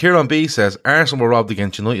 Kieran B says Arsenal were robbed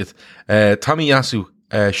against United. Tomiyasu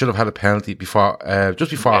should have had a penalty before,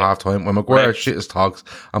 just before half time when Maguire shit his togs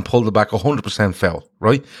and pulled it back 100% foul,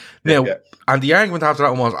 right? Now, and the argument after that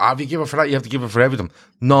one was, if you give it for that, you have to give it for everything.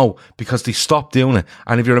 No, because they stopped doing it.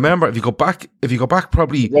 And if you remember, if you go back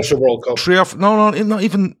probably Russia World Cup. not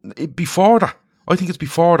even before that. I think it's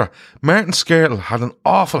before that. Martin Skrtel had an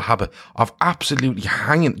awful habit of absolutely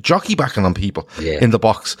jockey backing on people in the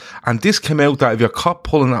box. And this came out that if you're caught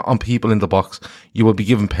pulling on people in the box, you will be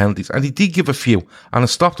given penalties. And he did give a few, and it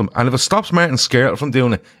stopped him. And if it stops Martin Skrtel from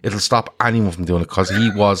doing it, it'll stop anyone from doing it, because he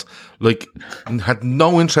was like, had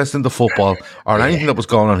no interest in the football or anything that was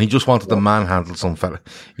going on. He just wanted to manhandle some fella.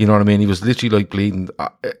 You know what I mean? He was literally like bleeding.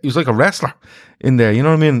 He was like a wrestler in there, you know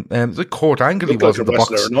what I mean? It was like Kurt Angle he was in the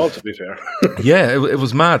box. And all, to be fair. Yeah, it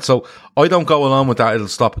was mad. So I don't go along with that. It'll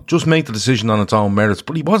stop. Just make the decision on its own merits.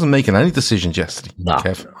 But he wasn't making any decisions yesterday,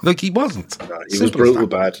 Kev. Like, he wasn't. He was brutal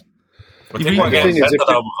bad. I think we're getting better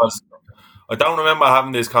though, because I don't remember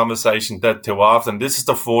having this conversation that too often. This is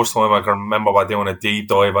the first time I can remember we're doing a deep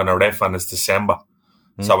dive on a ref, and it's December.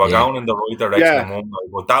 So we're going in the right direction.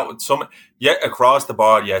 But that was across the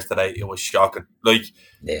board yesterday, it was shocking. Like,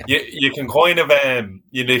 you can kind of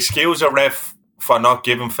you'd excuse a ref for not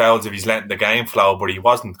giving fouls if he's letting the game flow, but he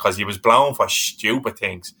wasn't, because he was blown for stupid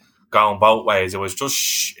things going both ways. It was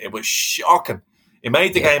shocking. He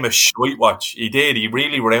made the game a shite watch. He did. He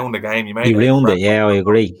really ruined the game. He ruined it. Yeah, I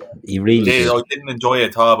agree. He really did. I didn't enjoy it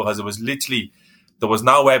at all, because it was literally, there was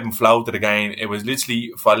no ebb and flow to the game. It was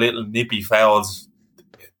literally for little nippy fouls,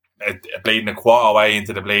 bleeding a quarter way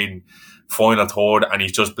into the bleeding final third, and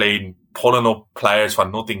he's just bleeding, pulling up players for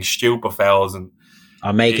nothing, stupid fouls, and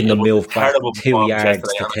making them move back 2 yards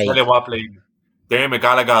to take. I tell you what, Darren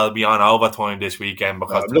McGallagher will be on overtime this weekend,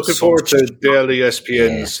 because I'm looking forward to Daily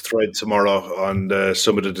ESPN's thread tomorrow on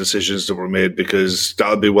some of the decisions that were made, because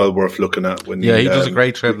that'll be well worth looking at. When he does a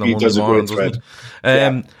great thread on the Monday morning, doesn't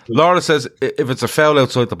he? Laura says if it's a foul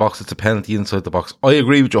outside the box, it's a penalty inside the box. I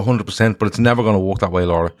agree with you 100%, but it's never going to work that way,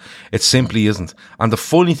 Laura. It simply isn't. And the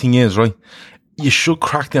funny thing is, right, you should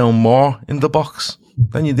crack down more in the box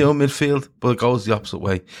than you do in midfield, but it goes the opposite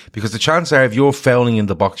way, because the chances are if you're fouling in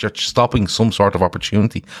the box, you're stopping some sort of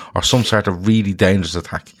opportunity or some sort of really dangerous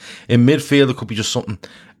attack. In midfield, it could be just something,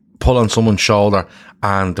 pull on someone's shoulder,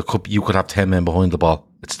 and you could have 10 men behind the ball.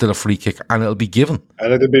 It's still a free kick, and it'll be given.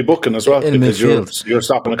 And it'll be booking as well, in because midfield. You're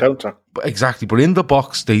stopping a counter. Exactly, but in the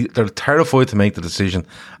box, they're terrified to make the decision,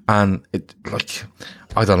 and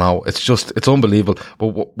I don't know, it's unbelievable.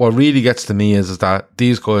 But what really gets to me is that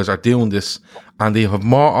these guys are doing this, and they have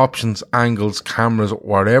more options, angles, cameras,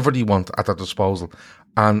 whatever they want at their disposal.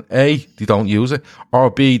 And A, they don't use it, or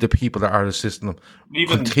B, the people that are assisting them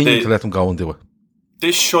continue to let them go and do it.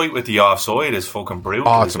 This shite with the offside is fucking brutal.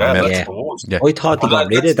 Oh, it's well. Yeah. I thought they got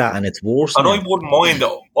rid of that, and it's worse. And I wouldn't mind.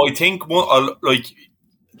 I think, on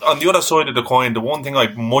the other side of the coin, the one thing I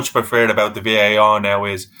much preferred about the VAR now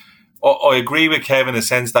is, I agree with Kevin in the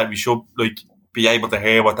sense that we should be able to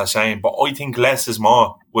hear what they're saying, but I think less is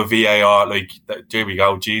more with VAR. There we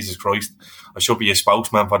go, Jesus Christ, I should be a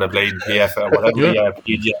spokesman for the bleeding PFL, whatever.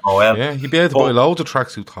 PGMOL. Yeah, you'd be able to buy loads of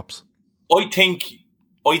tracksuit tops. I think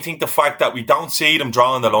I think the fact that we don't see them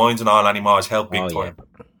drawing the lines and all anymore has helped big time.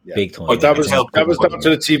 Yeah. Big time. But that was down to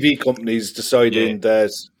the TV companies deciding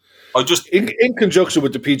that. I just in conjunction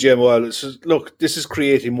with the PGMOL, it says, look, this is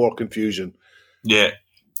creating more confusion. Yeah.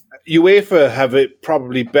 UEFA have it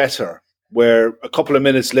probably better, where a couple of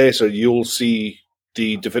minutes later you'll see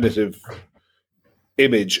the definitive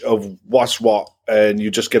image of what's what, and you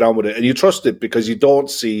just get on with it, and you trust it because you don't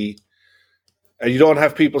see, and you don't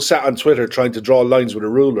have people sat on Twitter trying to draw lines with a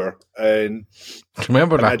ruler. And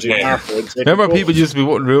remember that? Remember people used to be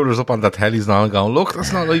putting rulers up on the tellies now and going, look,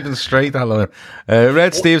 that's not even straight, that line.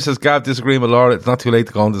 Red Steve says, Gav, disagreeing with Laura. It's not too late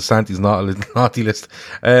to go on the Santi's naughty list.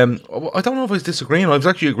 I don't know if I was disagreeing. I was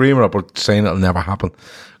actually agreeing with her, but saying it'll never happen.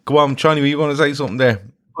 Go on, Johnny, were you going to say something there?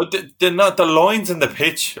 But the lines in the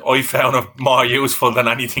pitch I found are more useful than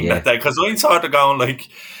anything that day, because I'm sort of going like,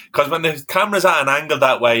 because when the camera's at an angle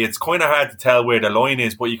that way, it's kind of hard to tell where the line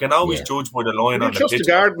is, but you can always judge by the line on the pitch. Trust the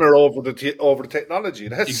gardener over the technology.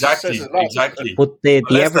 Exactly. But the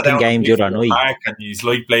Everton game the other night, and he's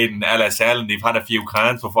like bleeding LSL, and they've had a few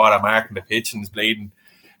cans before they're marking the pitch, and he's bleeding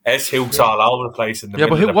S-hooks all over the place in the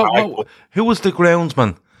middle of the park. Who was the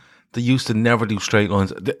groundsman that used to never do straight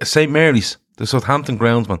lines? St. Mary's, the Southampton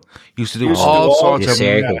groundsman, used to do all sorts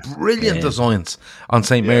of brilliant designs on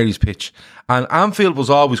St. Mary's pitch. And Anfield was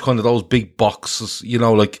always kind of those big boxes, you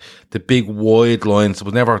know, like the big wide lines. They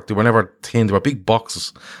were never thin. They were big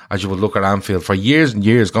boxes as you would look at Anfield for years and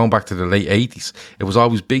years, going back to the late 80s. It was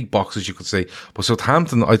always big boxes, you could say. But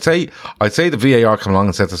Southampton, I'd say the VAR came along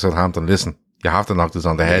and said to Southampton, listen, you have to knock this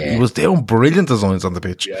on the head. He was doing brilliant designs on the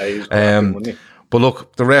pitch. Yeah, he was but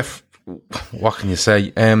look, the ref, what can you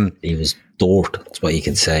say? He was dirt, that's what you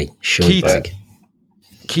can say.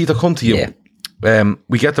 Keith, I'll come to you. Yeah.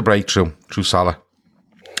 We get the breakthrough through Salah,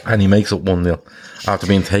 and he makes it 1-0 after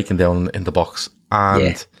being taken down in the box,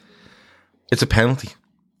 and it's a penalty.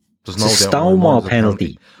 There's no doubt. It's a Stonewall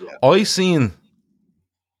penalty. I seen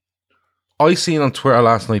on Twitter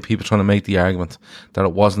last night people trying to make the argument that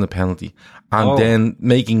it wasn't a penalty, and then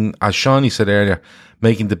making, as Shawnee said earlier,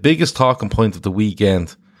 making the biggest talking point of the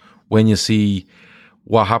weekend when you see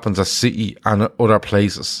what happens at City and other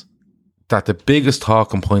places. That the biggest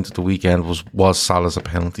talking point of the weekend was Salah's a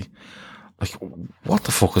penalty. Like, what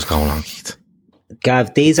the fuck is going on, Keith?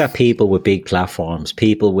 Gav, these are people with big platforms,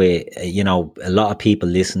 people with, a lot of people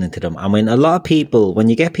listening to them. I mean, a lot of people, when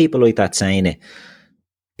you get people like that saying it,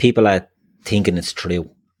 people are thinking it's true.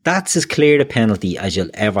 That's as clear a penalty as you'll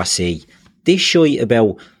ever see. This shite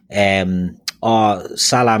about,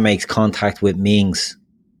 Salah makes contact with Mings.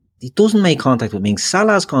 He doesn't make contact with Mings.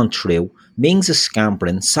 Salah's gone through. Mings is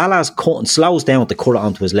scampering. Salah's cutting, slows down to cut it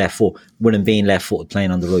onto his left foot with him being left footed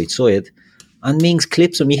playing on the right side. And Mings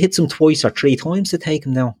clips him. He hits him twice or three times to take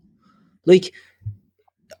him down. Like,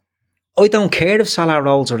 I don't care if Salah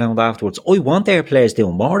rolls around afterwards. I want their players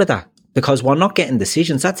doing more of that because we're not getting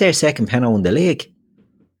decisions. That's their second penalty in the league.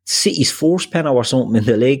 City's first penalty or something in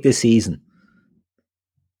the league this season.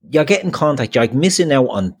 You're getting contact. You're missing out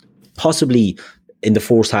on possibly in the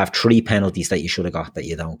first half 3 penalties that you should have got that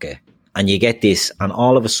you don't get. And you get this, and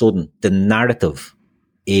all of a sudden, the narrative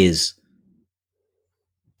is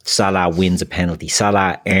Salah wins a penalty,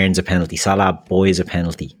 Salah earns a penalty, Salah buys a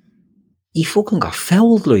penalty. He fucking got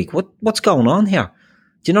fouled, like, what's going on here?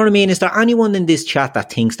 Do you know what I mean? Is there anyone in this chat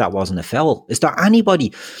that thinks that wasn't a foul? Is there anybody,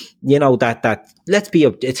 that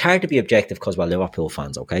it's hard to be objective because we're Liverpool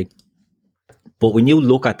fans, okay? But when you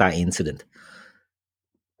look at that incident,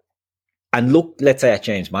 and look, let's say at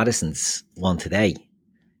James Maddison's one today,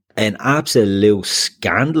 an absolute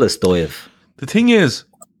scandalous dive. The thing is,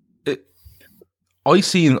 I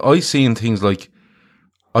seen things like,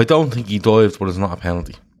 I don't think he dived, but it's not a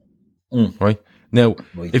penalty. Right? Now,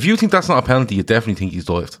 if you think that's not a penalty, you definitely think he's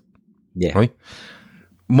dived. Yeah. Right?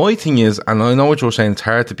 My thing is, and I know what you're saying, it's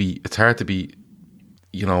hard to be,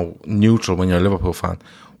 neutral when you're a Liverpool fan.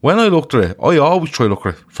 When I looked at it, I always try to look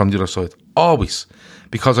at it from the other side. Always.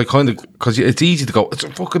 Because because it's easy to go, it's a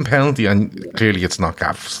fucking penalty, and clearly it's not,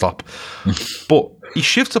 Gav, stop. But he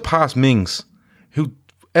shifts it past Mings, who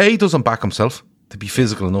doesn't back himself to be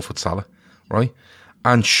physical enough with Salah, right?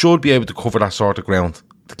 And should be able to cover that sort of ground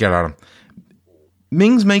to get at him.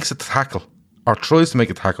 Mings makes a tackle, or tries to make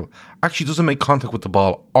a tackle, actually doesn't make contact with the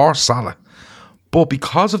ball or Salah. But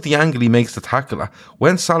because of the angle he makes the tackle,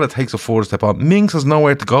 when Salah takes a forward step on, Mings has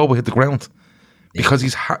nowhere to go but hit the ground. Because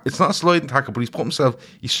it's not a sliding tackle, but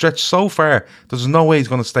he's stretched so far, there's no way he's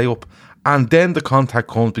going to stay up. And then the contact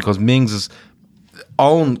comes because Mings'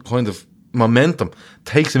 own kind of momentum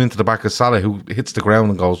takes him into the back of Salah, who hits the ground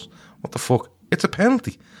and goes, what the fuck? It's a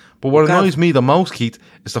penalty. But what annoys me the most, Keith,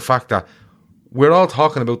 is the fact that we're all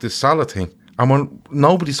talking about this Salah thing, And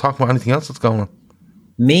nobody's talking about anything else that's going on.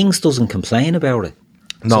 Mings doesn't complain about it.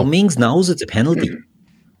 No. So Mings knows it's a penalty.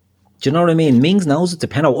 Do you know what I mean? Mings knows it's a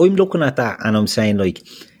penalty. I'm looking at that and I'm saying, like,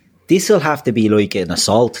 this will have to be like an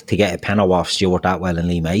assault to get a penalty off Stuart Atwell and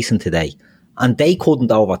Lee Mason today. And they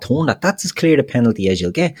couldn't overturn that. That's as clear a penalty as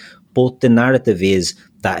you'll get. But the narrative is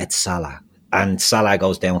that it's Salah. And Salah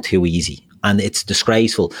goes down too easy. And it's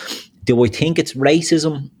disgraceful. Do I think it's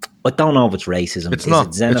racism? I don't know if it's racism. It's not.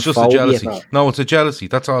 It's just a jealousy. No, it's a jealousy.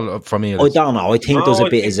 That's all for me. I don't know. I think there's a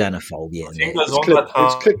bit of xenophobia in it. It's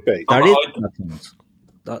clickbait.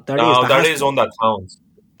 There is undertones.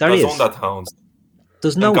 There's undertones.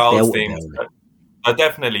 There's no doubt about it. There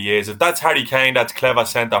definitely is. If that's Harry Kane, that's clever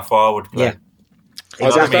centre forward play. Yeah.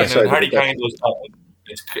 Exactly. Harry Kane does that.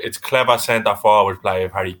 It's clever centre forward play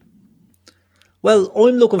of Harry. Well,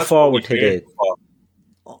 I'm looking forward to the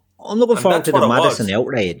Maddison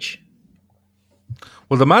outrage.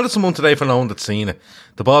 Well, the Maddison one today, for no one that's seen it,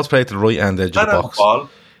 the ball's played to the right hand edge of the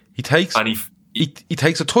box. He takes he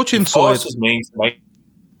takes a touch inside.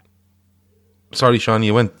 Sorry, Sean,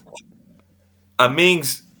 you went. And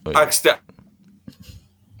Mings acts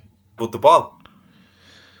with the ball.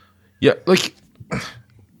 Yeah, like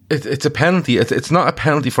it's a penalty. It's not a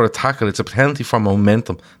penalty for a tackle. It's a penalty for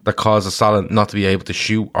momentum that causes Salah not to be able to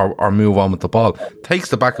shoot or move on with the ball. Takes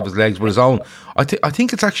the back of his legs with his own. I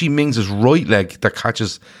think it's actually Mings' right leg that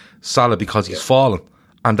catches Salah because he's fallen,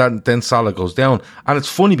 and then Salah goes down. And it's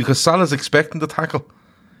funny because Salah's expecting the tackle.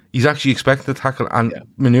 He's actually expecting the tackle and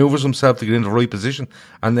manoeuvres himself to get in the right position,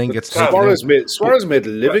 and then gets taken. Suarez made a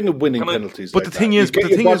living of winning penalties. But the thing is,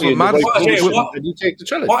 with Maddison, and you take the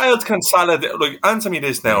challenge. What else can Salah do? Like, answer me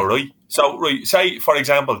this now, right? So, right, say for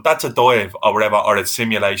example, that's a dive or whatever, or a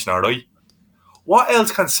simulation, all right? What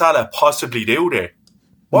else can Salah possibly do there?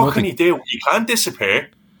 What can he do? He can't disappear.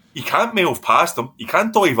 He can't move past him. He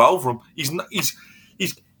can't dive over him. He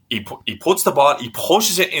puts the ball. He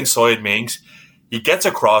pushes it inside Mings. He gets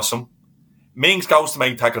across him. Mings goes to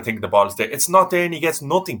make tackle, think the ball's there. It's not there and he gets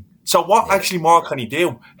nothing. So what actually more can he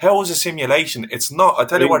do? How is a simulation? It's not. I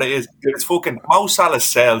tell you what it is. It's fucking Mo Salah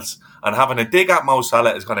sells, and having a dig at Mo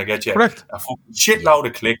Salah is going to get you a fucking shitload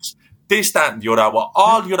of clicks. This, that and the other. Well,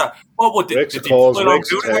 all the other. What would did he do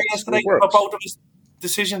that yesterday about both of his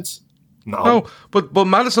decisions? No, but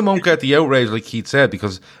Maddison won't get the outrage like Keith said,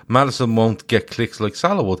 because Maddison won't get clicks like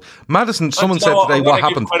Salah would. Maddison, someone said today, what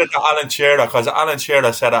happened? I'm going to give credit to Alan Shearer, because Alan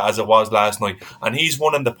Shearer said it as it was last night, and he's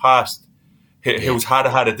one in the past who's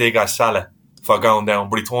had a dig at Salah for going down,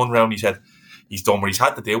 but he turned around and he said he's done what he's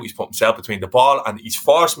had to do. He's put himself between the ball and he's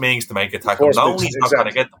forced Mings to make a tackle. Now he's not going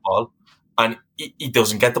to get the ball, and he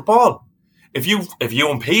doesn't get the ball. If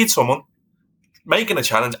you impede someone making a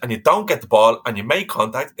challenge and you don't get the ball and you make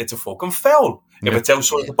contact, it's a fucking foul. If it's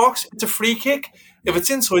outside the box, it's a free kick. If it's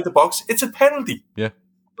inside the box, it's a penalty. Yeah.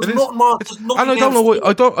 There's nothing more. And I don't know why.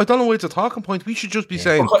 I don't know why it's a talking point. We should just be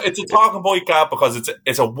saying it's a talking point, Gab, because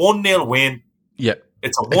it's a 1-0 win. Yeah.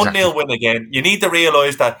 It's a 1-0 win again. You need to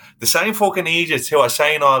realise that the same fucking idiots who are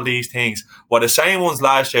saying all these things were the same ones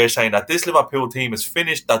last year saying that this Liverpool team is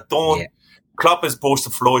finished, they're done. Yeah. Klopp is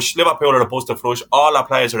busted flush. Liverpool are a busted flush. All our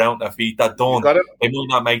players are out on their feet. They're done. They will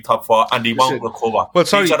not make top 4 and they won't recover. Well,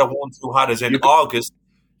 sorry. These are the ones who had us in August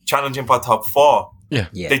challenging for top 4. Yeah.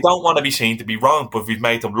 They don't want to be seen to be wrong, but we've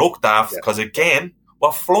made them look daft because, again,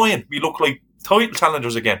 we're flying. We look like title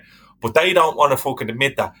challengers again. But they don't want to fucking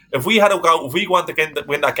admit that. If we want to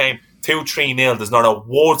win that game 2-3-0, there's not a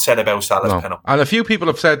word said about Salah's penalty. And a few people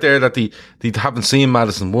have said there that they haven't seen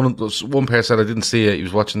Maddison. One pair said I didn't see it. He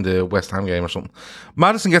was watching the West Ham game or something.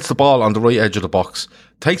 Maddison gets the ball on the right edge of the box,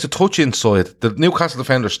 takes a touch inside. The Newcastle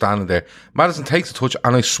defender's standing there. Maddison takes a touch,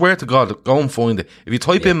 and I swear to God, go and find it. If you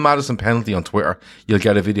type in Maddison penalty on Twitter, you'll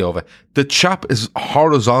get a video of it. The chap is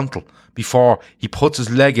horizontal before he puts his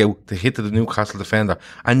leg out to hit the Newcastle defender,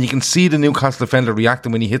 and you can see the Newcastle defender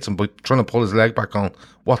reacting when he hits him by trying to pull his leg back on.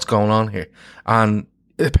 What's going on here? And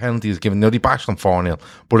a penalty is given. Now they bashed them 4-0,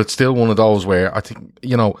 but it's still one of those where I think,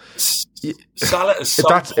 Salah is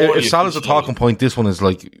if Salah's a talking point, this one is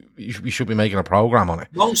like we should be making a program on it.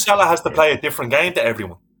 No, Salah has to play a different game to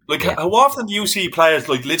everyone. Like, how often do you see players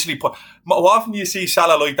like literally how often do you see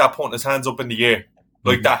Salah like that, putting his hands up in the air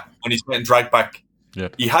like that when he's getting dragged back? Yeah.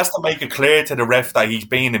 He has to make it clear to the ref that he's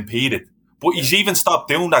being impeded. But he's even stopped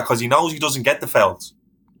doing that because he knows he doesn't get the fouls.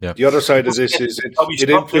 Yeah. The other side of this is it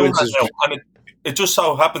influences. And it just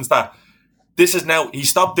so happens that this is now, he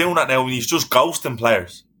stopped doing that now and he's just ghosting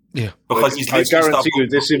players. Yeah. Because I guarantee you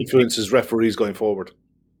this influences referees going forward.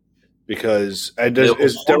 Because they're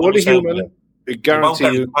only human. I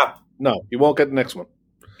guarantee you. No, you won't get the next one.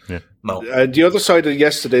 Yeah. No. And the other side of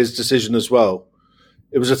yesterday's decision as well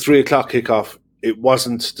It was a 3:00 kickoff. It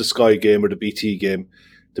wasn't the Sky game or the BT game.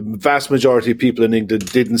 The vast majority of people in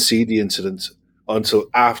England didn't see the incident until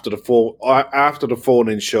after the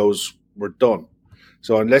phone-in shows were done.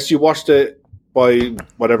 So unless you watched it by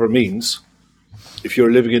whatever means, if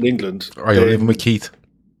you're living in England, or you're living with Keith,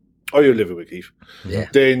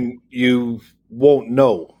 then you won't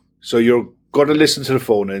know. So you're going to listen to the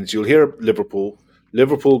phone-ins. You'll hear Liverpool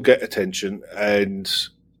get attention, and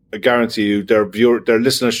I guarantee you, their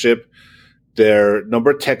listenership, their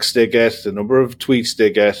number of texts they get, the number of tweets they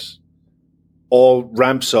get, all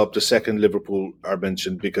ramps up the second Liverpool are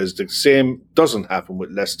mentioned, because the same doesn't happen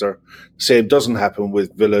with Leicester, the same doesn't happen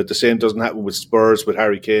with Villa, the same doesn't happen with Spurs, with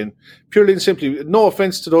Harry Kane. Purely and simply, no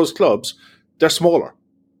offence to those clubs, they're smaller.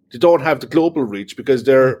 They don't have the global reach because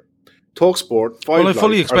they're TalkSport. Well, I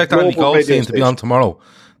fully expect Andy Goldstein to be on tomorrow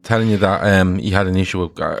telling you that he had an issue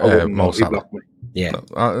with Mo Salah. Yeah.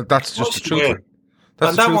 That's just the truth.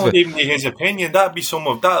 And that won't even be his opinion. That'll be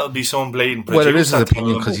some bleeding producer. Well, it is his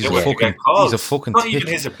opinion because he's a fucking not tick. even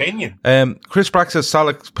his opinion. Chris Brack says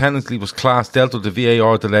Salah's penalty was class, dealt with the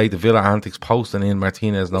VAR delay, the Villa antics, posting in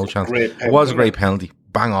Martinez, no chance. It was a great penalty,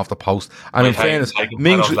 bang off the post. And in fairness,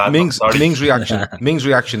 Ming's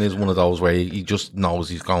reaction is one of those where he just knows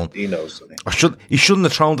he's going. He knows. He shouldn't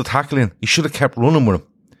have thrown the tackle in. He should have kept running with him.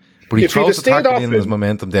 But he throws the tackle in his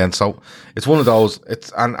momentum then. So it's one of those.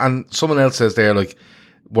 And someone else says there, like,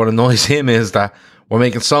 what annoys him is that we're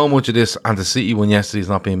making so much of this, and the City one yesterday is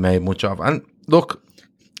not being made much of. And look,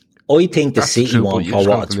 I think the City one, for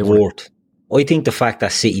what it's worth, I think the fact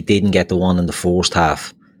that City didn't get the one in the first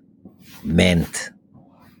half meant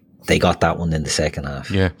they got that one in the second half.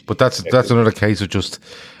 Yeah, but that's another case of just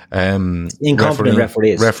incompetent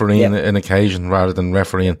refereeing an occasion rather than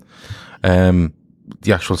refereeing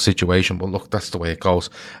the actual situation. But look, that's the way it goes.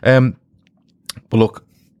 But look,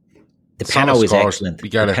 the penalty is excellent. The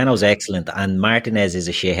penalty is excellent, and Martinez is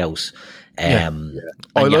a shithouse. I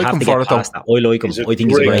like him for it though. I like him. I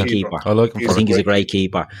think he's a great keeper. I like him. I think he's a great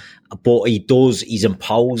keeper. But he's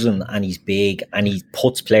imposing, and he's big, and he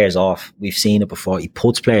puts players off. We've seen it before. He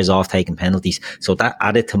puts players off taking penalties. So that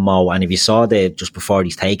added to Mo. And if you saw just before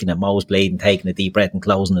he's taking it, Mo was bleeding, taking a deep breath and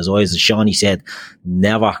closing his eyes. As Shawnee said,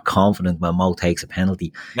 never confident when Mo takes a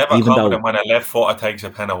penalty. Never confident when a left footer takes a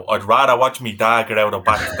penalty. I'd rather watch me dad get out of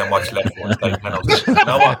back than watch left footers take penalties. You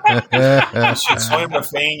know what? We should sign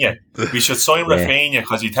Rafinha.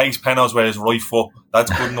 Because he takes penalties with his right foot. That's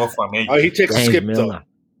good enough for me. He takes a skip though.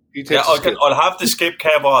 I'll have to skip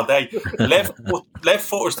Kev all day. Left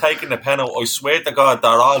footers taking the penalty. I swear to God,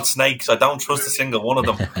 they're all snakes. I don't trust a single one of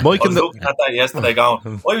them. I was looking at that yesterday going,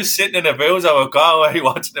 I was sitting in the booze, I would go away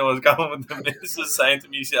watching it, I was going with the missus saying to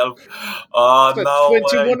myself, oh no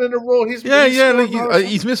 21 in a row.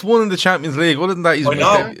 He's missed one in the Champions League. Other than that, he's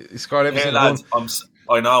scored every single one.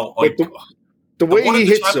 I know. The way he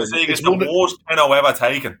hits it is the worst penalty ever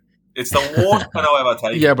taken. It's the worst penalty ever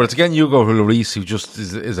taken. Yeah, but it's again Hugo Lloris who just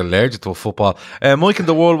is allergic to football. Mike in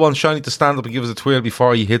the world wants Shiny to stand up and give us a twirl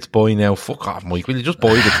before he hits boy now. Fuck off, Mike. Will you just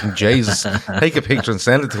boy the thing? Jesus. Take a picture and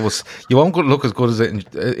send it to us. You won't look as good as it in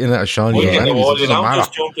it as Shiny. You don't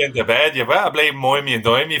just jump into bed. You better blame Moimy and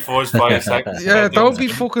Doimy first 5 seconds. Yeah, don't be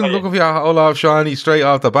fucking looking for your whole off Shiny straight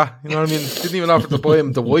off the bat. You know what I mean? Didn't even offer to buy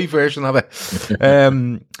him the white version of it.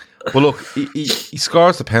 Well, look, he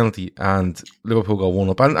scores the penalty and Liverpool go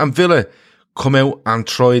 1-up. And Villa come out and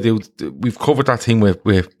try to... We've covered that thing with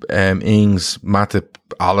Ings, Matip,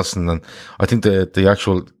 Alisson, and I think the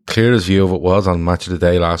actual clearest view of it was on Match of the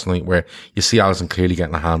Day last night, where you see Alisson clearly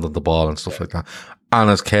getting a hand on the ball and stuff like that.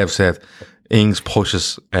 And as Kev said, Ings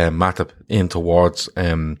pushes Matip in towards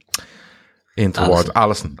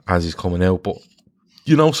Alisson as he's coming out. But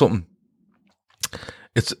you know something?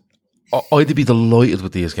 I'd be delighted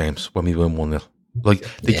with these games when we win 1-0. Like,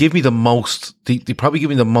 they give me the most, they probably give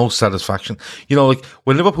me the most satisfaction. You know, like,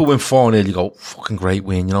 when Liverpool win 4-0, you go, fucking great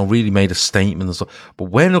win, you know, really made a statement and stuff. But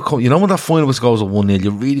when it comes, you know, when that final goes at 1-0,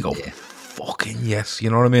 you really go, fucking yes, you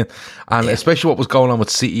know what I mean? And especially what was going on with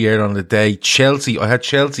City earlier on the day. Chelsea, I had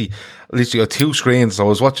Chelsea, literally got 2 screens, so I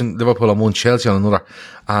was watching Liverpool on one, Chelsea on another,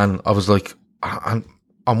 and I was like,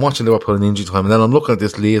 I'm watching Liverpool in injury time, and then I'm looking at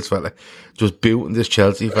this Leeds fella just booting this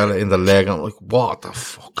Chelsea fella in the leg, and I'm like, what the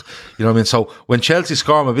fuck? You know what I mean? So when Chelsea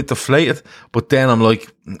score, I'm a bit deflated, but then I'm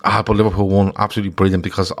like, but Liverpool won, absolutely brilliant,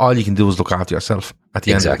 because all you can do is look after yourself at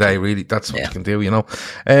the end of the day, really. That's what you can do, you know.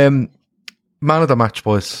 Man of the match,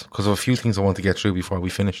 boys, because of a few things I want to get through before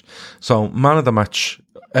we finish. So, man of the match,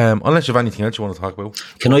 unless you have anything else you want to talk about.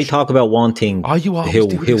 Can I talk about one thing who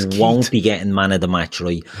won't be getting man of the match,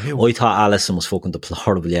 right? I thought Alisson was fucking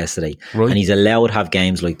deplorable yesterday. Right. And he's allowed to have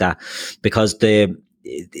games like that because the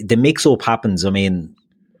mix-up happens. I mean,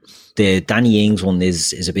 The Danny Ings one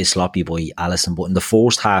is a bit sloppy by Alisson, but in the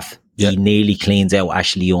first half, he nearly cleans out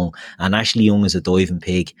Ashley Young, and Ashley Young is a diving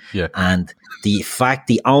pig. Yeah. And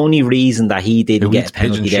the only reason that he didn't get a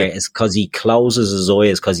penalty there is because he closes his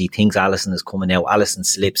eyes because he thinks Alisson is coming out. Alisson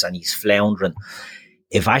slips and he's floundering.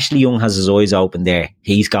 If Ashley Young has his eyes open there,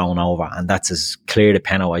 he's going over, and that's as clear a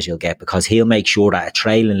penalty as you'll get, because he'll make sure that a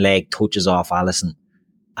trailing leg touches off Alisson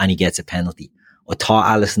and he gets a penalty. I thought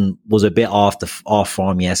Alisson was a bit off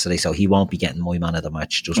form yesterday, so he won't be getting my man of the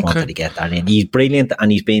match. Just wanted to get that in. He's brilliant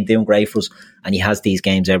and he's been doing great for us, and he has these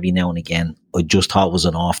games every now and again. I just thought it was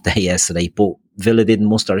an off day yesterday, but Villa didn't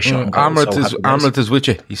muster a shot. Amrit is with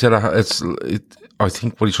you. He said I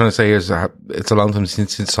think what he's trying to say is that it's a long time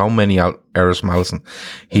since so many errors from Alisson.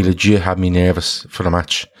 He legit had me nervous for the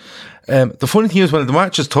match. The funny thing is, when the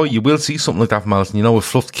match is tight, you will see something like that from Alisson. You know, a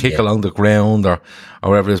fluffed kick along the ground or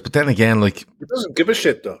whatever it is. But then again, like, he doesn't give a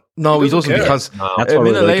shit though. No, he doesn't because a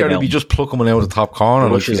minute later he'll be just plucking one out of the top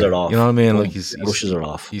corner. Rushes are off. You know what I mean? Like rushes are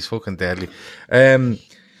off. He's fucking deadly.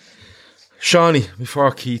 Shawnee,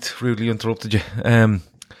 before Keith rudely interrupted you, man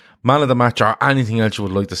of the match or anything else you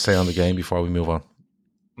would like to say on the game before we move on?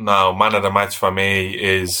 No, man of the match for me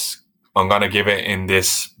is, I'm going to give it in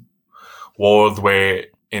this world where,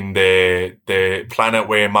 in the planet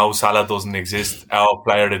where Mo Salah doesn't exist, our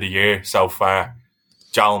player of the year so far,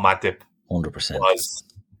 Joel Matip, 100%, was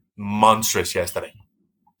monstrous yesterday.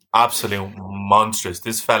 Absolute monstrous.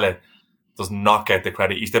 This fella does not get the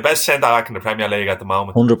credit. He's the best centre-back in the Premier League at the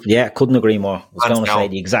moment. 100%, yeah, couldn't agree more. I was going to say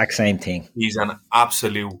the exact same thing. He's an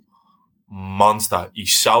absolute monster.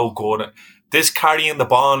 He's so good. This carrying the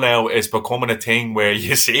ball now is becoming a thing where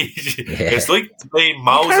you see, it's like playing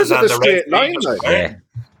Moses and the rest.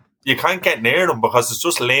 You can't get near him because it's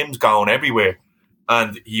just limbs going everywhere.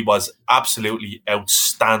 And he was absolutely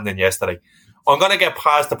outstanding yesterday. I'm going to get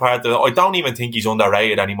past the part that I don't even think he's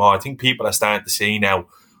underrated anymore. I think people are starting to see now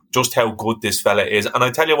just how good this fella is. And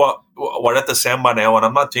I tell you what, we're at December now, and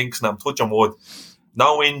I'm not jinxing, I'm touching wood.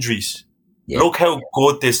 No injuries. Yeah. Look how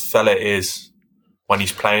good this fella is when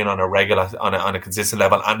he's playing on a regular, on a consistent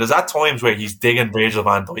level. And there's at times where he's digging Virgil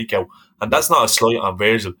van Dijk out. And that's not a slight on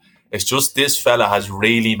Virgil. It's just this fella has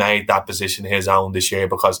really made that position his own this year,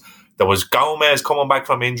 because there was Gomez coming back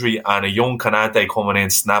from injury and a young Kanate coming in,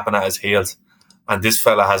 snapping at his heels. And this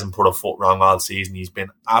fella hasn't put a foot wrong all season. He's been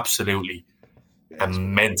absolutely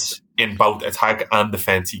immense in both attack and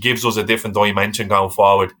defence. He gives us a different dimension going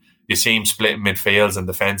forward. You see him splitting midfields and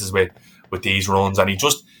defences with these runs. And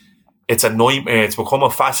it's a nightmare. It's become a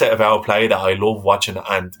facet of our play that I love watching.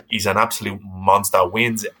 And he's an absolute monster.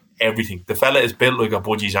 Wins everything. The fella is built like a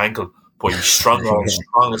budgie's ankle, but he's strong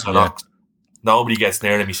as an ox. Nobody gets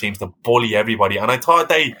near him. He seems to bully everybody. And I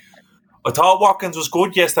thought Watkins was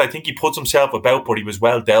good yesterday. I think he puts himself about, but he was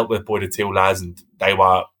well dealt with by the two lads, and they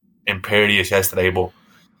were imperious yesterday. But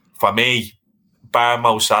for me, bar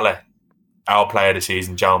Mo Salah, our player of the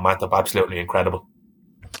season, Joel Matip, absolutely incredible.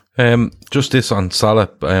 Just this on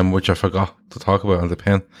Salah, which I forgot to talk about on the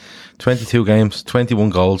pen. 22 games,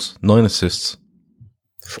 21 goals, 9 assists.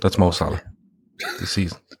 That's Mo Salah this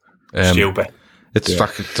season. Stupid. It's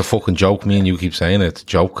a fucking joke. Me and you keep saying it's a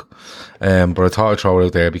joke. But I thought I'd throw it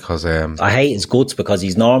out there because I hate his guts because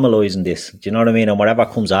he's normalising this. Do you know what I mean? And whatever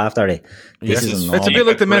comes after it, this isn't normal. It's a bit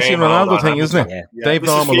like the Messi and Ronaldo thing, isn't it? Yeah. They've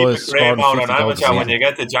normalised scoring 50 goals. When you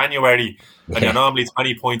get to January and you're normally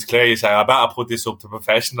 20 points clear, you say, I better put this up to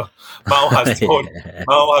professional. Mo has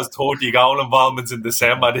 30 goal involvements in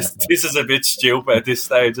December. This is a bit stupid at this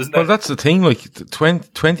stage, isn't it? Well, that's the thing. Like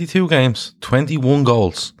 22 games, 21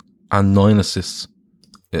 goals. And 9 assists,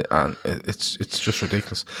 and it's just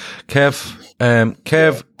ridiculous.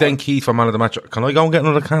 Kev, then Keith for man of the match. Can I go and get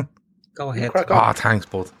another can? Go ahead. Thanks,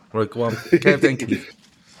 bud. Right, go on. Kev, then Keith.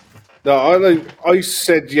 No, I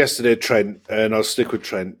said yesterday Trent, and I'll stick with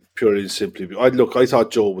Trent purely and simply. I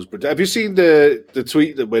thought Joel was brilliant. Have you seen the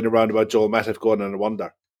tweet that went around about Joel Matip going on a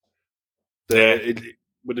wonder?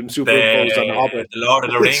 With him superimposed on the Hobbit. The Lord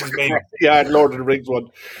of the Rings thing. Yeah, Lord of the Rings one.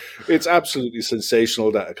 It's absolutely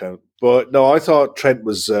sensational, that account. But no, I thought Trent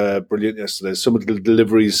was brilliant yesterday. Some of the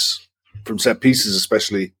deliveries from set pieces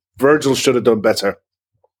especially. Virgil should have done better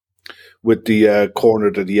with the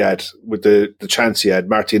corner that he had, with the chance he had.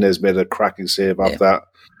 Martinez made a cracking save off that.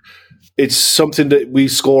 It's something that we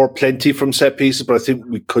score plenty from set pieces, but I think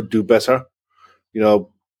we could do better. You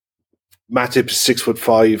know, Matip is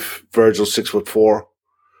 6'5", Virgil 6'4".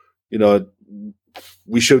 You know,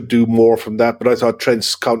 we should do more from that. But I thought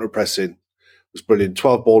Trent's counter-pressing was brilliant.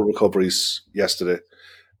 12 ball recoveries yesterday.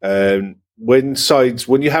 When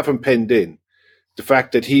you have him penned in, the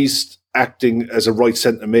fact that he's acting as a right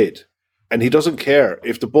centre mid, and he doesn't care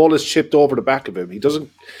if the ball is chipped over the back of him.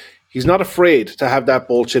 he's not afraid to have that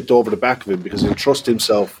ball chipped over the back of him because he'll trust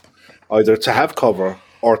himself either to have cover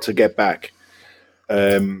or to get back.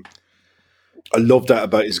 I love that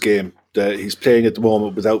about his game, that he's playing at the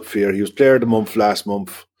moment without fear. He was player of the month last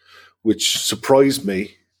month, which surprised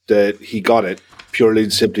me that he got it purely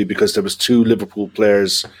and simply because there was 2 Liverpool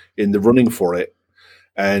players in the running for it.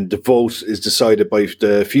 And the vote is decided by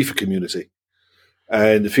the FIFA community.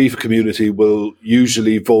 And the FIFA community will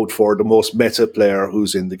usually vote for the most meta player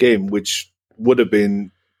who's in the game, which would have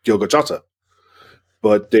been Diogo Jota.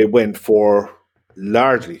 But they went for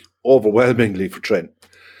largely, overwhelmingly for Trent.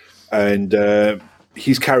 And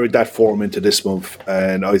he's carried that form into this month.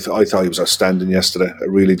 And I thought he was outstanding yesterday. I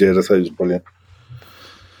really did. I thought he was brilliant.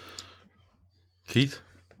 Keith?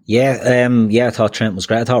 Yeah, I thought Trent was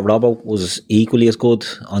great. I thought Robbo was equally as good.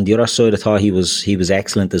 On the other side, I thought he was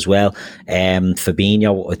excellent as well.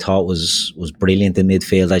 Fabinho, I thought was brilliant in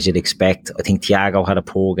midfield, as you'd expect. I think Thiago had a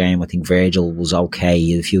poor game. I think Virgil was okay.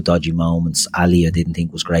 He had a few dodgy moments. Ali, I didn't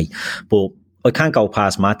think was great. But I can't go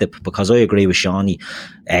past Matip because I agree with Shawnee.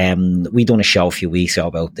 We done a show a few weeks ago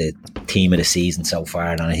about the team of the season so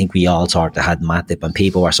far, and I think we all sort of had Matip, and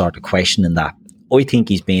people were sort of questioning that. I think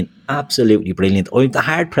he's been absolutely brilliant. I'm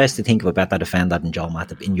hard pressed to think of a better defender than Joe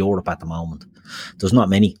Matip in Europe at the moment. There's not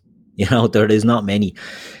many. There is not many.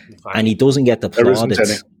 And he doesn't get the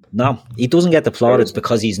plaudits. No, he doesn't get the plaudits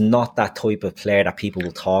because he's not that type of player that people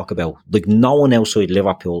will talk about. Like, no one outside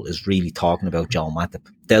Liverpool is really talking about Joe Matip.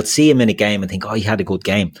 They'll see him in a game and think, oh, he had a good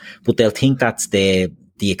game. But they'll think that's the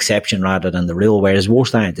exception rather than the rule, whereas we're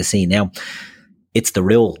starting to see now it's the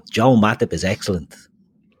rule. Joe Matip is excellent.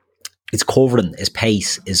 His covering, his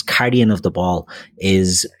pace, his carrying of the ball,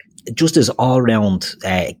 is just his all-round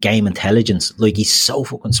game intelligence. Like, he's so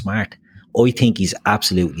fucking smart. I think he's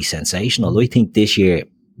absolutely sensational. I think this year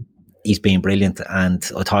he's been brilliant. And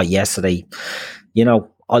I thought yesterday,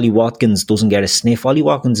 Ollie Watkins doesn't get a sniff. Ollie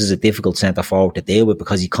Watkins is a difficult centre-forward to deal with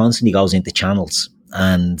because he constantly goes into channels.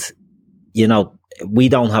 And, we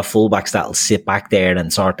don't have fullbacks that'll sit back there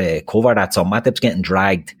and sort of cover that. So Matip's getting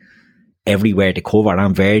dragged everywhere to cover,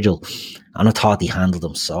 and Virgil, and I thought he handled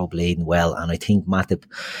them so bleeding well. And I think Matip,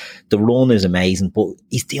 the run is amazing, but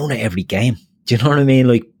he's doing it every game. Do you know what I mean?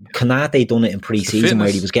 Like, Konate done it in pre-season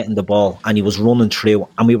where he was getting the ball and he was running through,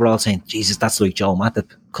 and we were all saying, Jesus, that's like Joe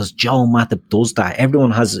Matip, because Joe Matip does that.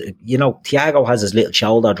 Everyone has, Thiago has his little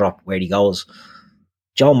shoulder drop where he goes.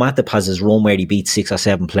 Joe Matip has his run where he beats 6 or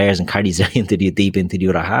 7 players and carries it deep into the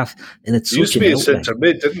other half, and it's he used to be a centre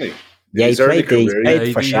mid, didn't he? Yeah, he played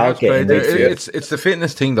for Schalke. It's the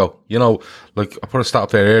fitness thing, though. Like, I put a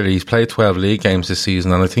stop there earlier. He's played 12 league games this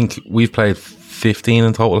season, and I think we've played 15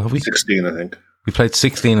 in total, have we? 16, I think. We played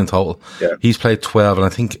 16 in total. Yeah. He's played 12, and I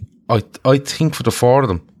think for the 4 of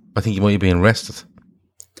them, I think he might have been rested.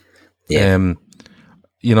 Yeah.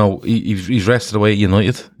 He's rested away at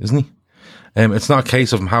United, isn't he? It's not a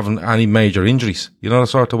case of him having any major injuries, the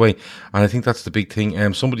sort of way. And I think that's the big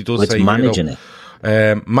thing. Somebody does say, managing it.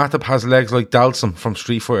 Matip has legs like Dalsum from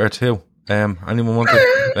Street Fighter 2. Anyone want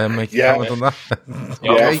to make a comment on that?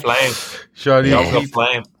 Flame. Sure,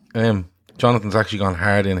 Flame. Jonathan's actually gone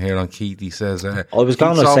hard in here on Keith. He says, I was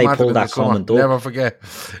going to say pull that comment up. Never forget.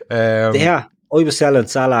 I was selling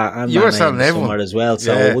Salah and you were selling everyone as well,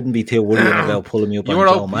 so I wouldn't be too worried about pulling me up on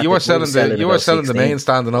Joe Matip. You were selling the main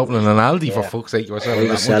stand and opening an Aldi, for fuck's sake. You were selling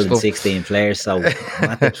I was selling 16 players, so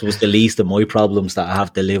Matip was the least of my problems that I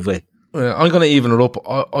have to live with. I'm going to even it up.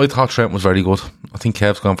 I thought Trent was very good. I think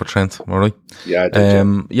Kev's gone for Trent, am I right? Yeah, I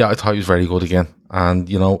did. I thought he was very good again. And,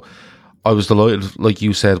 I was delighted, like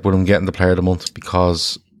you said, with him getting the player of the month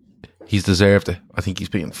because he's deserved it. I think he's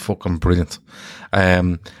been fucking brilliant.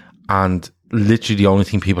 And literally the only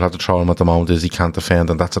thing people have to throw him at the moment is he can't defend,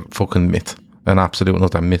 and that's a fucking myth. An absolute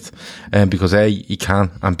not a myth. Because A, he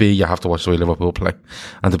can, and B, you have to watch the way Liverpool play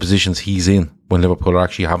and the positions he's in when Liverpool are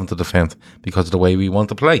actually having to defend because of the way we want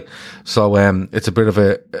to play. So it's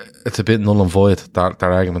a bit null and void, that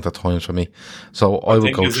argument at times for me. So I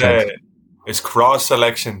would go Trent. His cross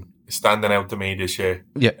selection is standing out to me this year.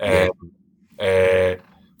 Yeah.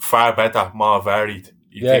 Far better, more varied.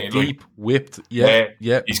 Deep, whipped. Yeah.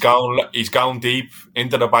 He's going deep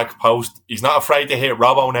into the back post. He's not afraid to hit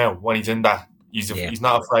Robbo now when he's in that. He's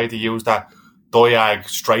not afraid to use that diag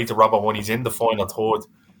straight to Robbo when he's in the final third.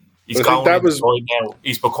 He's going inside now.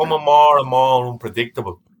 He's becoming more and more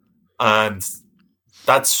unpredictable, and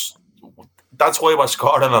that's why we're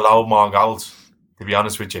scoring a lot more goals. To be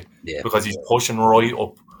honest with you, because he's pushing right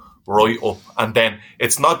up, and then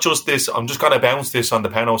it's not just this. I'm just going to bounce this on the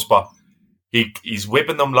penalty spot. He's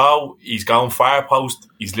whipping them low. He's going far post.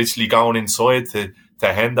 He's literally going inside to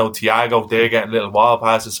Hendo, Thiago. They're getting little wall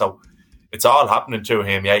passes. So it's all happening through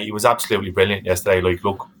him. Yeah, he was absolutely brilliant yesterday. Like,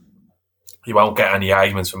 look, you won't get any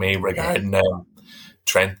arguments from me regarding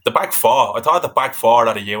Trent. The back four, I thought the back four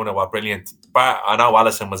of the unit were brilliant. But I know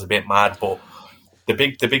Allison was a bit mad, but the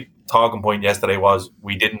big talking point yesterday was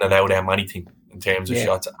we didn't allow them anything in terms of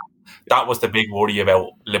shots. That was the big worry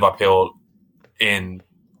about Liverpool in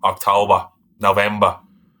October, November,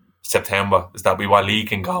 September, is that we were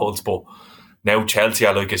leaking goals, but now Chelsea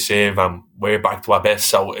are like a save and we're back to our best.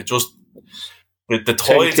 So it just the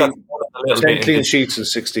toys are a little 10 bit clean sheets in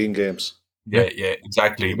 16 games. Yeah,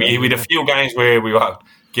 exactly. We had a few games where we were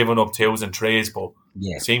giving up 2s and 3s, but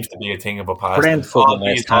it seems to be a thing of a past. Brentford and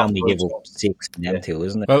West Ham, we give up 6 and them too,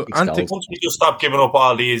 isn't it? Well, once we just stop giving up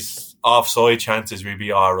all these offside chances, we'd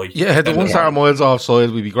be all right. Yeah, the ones that are miles offside,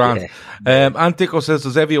 we'd be grand. Antico says,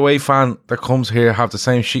 does every away fan that comes here have the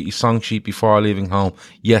same sheety song sheet before leaving home?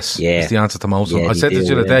 Yes, is the answer to most of them. I said this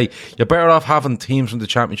the other day, you're better off having teams from the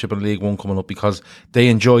Championship and League One coming up because they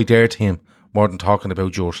enjoy their team more than talking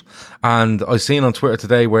about yours. And I seen on Twitter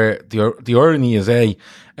today where the irony is they're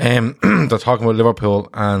talking about Liverpool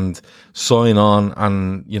and sign on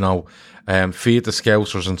and, you know, feed the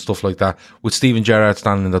Scousers and stuff like that with Steven Gerrard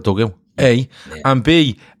standing in the dugout. A. And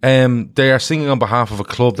B, they are singing on behalf of a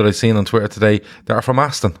club that I seen on Twitter today that are from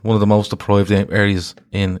Aston, one of the most deprived areas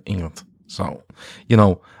in England. So, you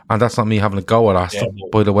know, and that's not me having a go at Aston,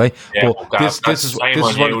 by the way. Yeah, but this is what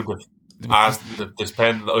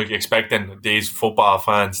expecting these football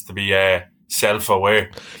fans to be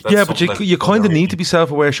self-aware. But you kind of need to be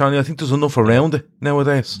self-aware, Shawnee. I think there's enough around it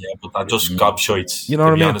nowadays. Yeah, but they're just gobshites. You know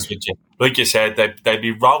what I mean? Honest with you. Like you said, they'd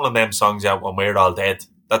be rolling them songs out when we're all dead.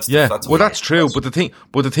 That's true. But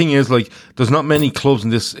the thing is, like, there's not many clubs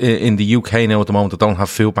in the UK now at the moment that don't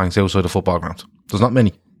have food banks outside the football ground. There's not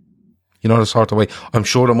many. You know, the sort of way. I'm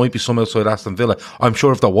sure there might be some outside Aston Villa. I'm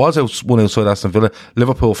sure if there was one outside Aston Villa,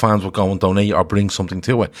 Liverpool fans would go and donate or bring something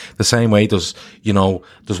to it. The same way there's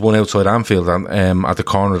one outside Anfield and at the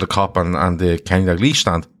corner of the Cop and the Kenny Dalglish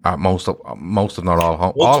stand at most of not all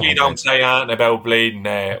home. Once we don't say anything about bleeding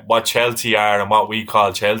what Chelsea are and what we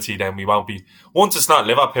call Chelsea, then we won't be. Once it's not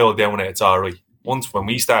Liverpool doing it, it's alright. Once when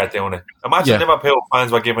we start doing it, imagine Liverpool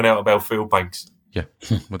fans were giving out about food banks. Yeah,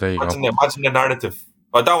 well there you go. Imagine the narrative.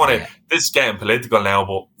 I don't want to. This is getting political now,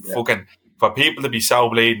 but fucking for people to be so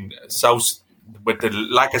bleeding, so with the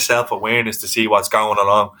lack of self-awareness to see what's going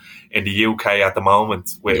along in the UK at the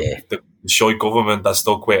moment with the shite government that's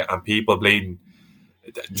stuck with and people bleeding,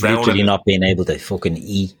 literally not being able to fucking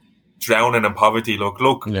eat, drowning in poverty.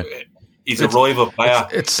 Look, he's a rival player.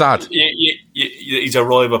 It's sad. He's a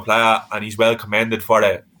rival player, and he's well commended for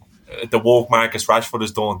it. The work Marcus Rashford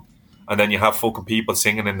has done. And then you have fucking people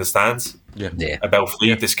singing in the stands about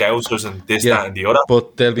fleet the Scousers and this, that, and the other.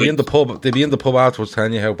 But they'll be in the pub. They'll be in the pub afterwards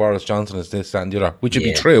telling you how Boris Johnson is this, that, and the other, which would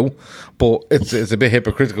be true. But it's a bit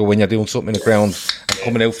hypocritical when you're doing something in the ground and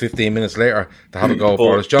coming out 15 minutes later to have a go at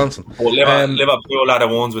Boris Johnson. But Liverpool are the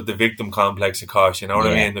ones with the victim complex, of course. You know what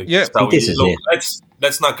I mean? Like, so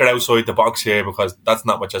let's not get outside the box here because that's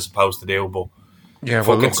not what you're supposed to do. But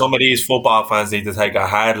some of these football fans need to take a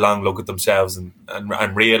hard, long look at themselves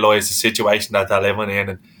and realise the situation that they're living in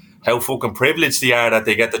and how fucking privileged they are that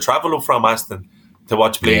they get to travel up from Aston to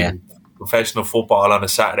watch playing professional football on a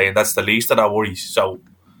Saturday, and that's the least of their worries. So,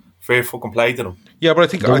 fair fucking play to them. Yeah, but I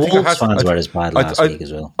think Wolves fans were as bad last week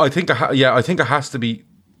as well. I think it has to be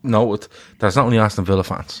noted that it's not only Aston Villa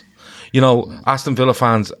fans. You know, Aston Villa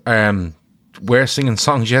fans were singing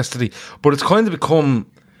songs yesterday, but it's kind of become.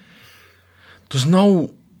 There's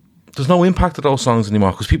no impact of those songs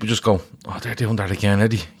anymore because people just go, oh, they're doing that again,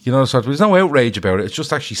 Eddie. You know, so there's no outrage about it. It's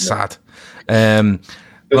just actually sad. But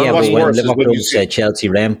when Liverpool said Chelsea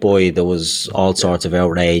rent boy, there was all sorts of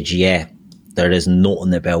outrage. Yeah, there is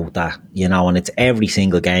nothing about that, you know, and it's every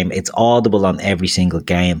single game. It's audible on every single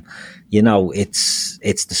game. You know, it's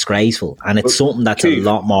disgraceful, and it's something that's a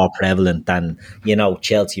lot more prevalent than, you know,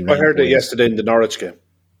 Chelsea rent. I heard it yesterday in the Norwich game.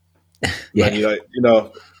 And you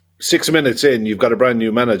know. 6 minutes in, you've got a brand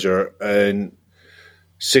new manager, and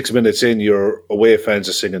 6 minutes in, your away fans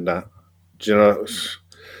are singing that. Do you know,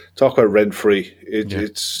 talk about rent free.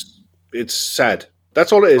 It's sad.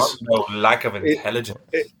 That's all it is. No lack of intelligence.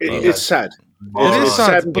 It's sad. It is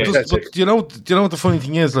sad. But do you know what the funny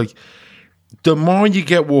thing is? Like, the more you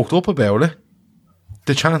get worked up about it,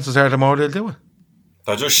 the chances are the more they'll do it.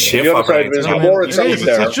 They're just shit.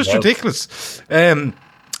 It's just ridiculous.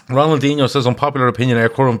 Ronaldinho says, unpopular opinion, our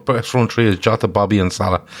current best front three is Jota, Bobby and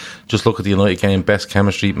Salah. Just look at the United game, best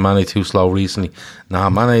chemistry. Mane too slow recently. Nah,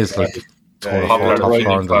 Mane is like top four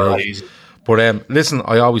in the league. But listen,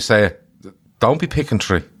 I always say, don't be picking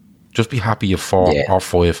three. Just be happy you're 4 or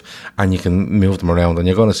 5 and you can move them around, and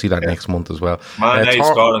you're going to see that next month as well. Mane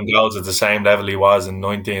scoring goals at the same level he was in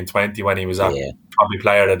 1920 when he was probably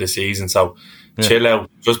player of the season. So chill out.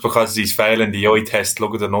 Just because he's failing the eye test,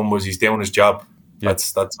 look at the numbers. He's doing his job.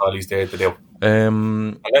 That's all he's there to do.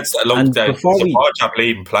 And let's look at support chap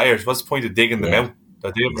leaving players. What's the point of digging them out?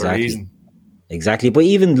 They're doing for a reason. Exactly, but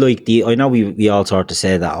even like I know we all sort of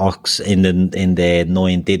said that Ox in the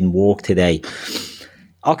 9 didn't work today.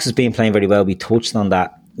 Ox has been playing very well. We touched on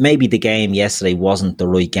that. Maybe the game yesterday wasn't the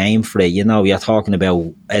right game for it. You know, you're talking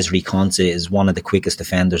about Ezri Konsa is one of the quickest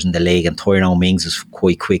defenders in the league, and Tyrone Mings is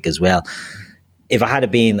quite quick as well. If it had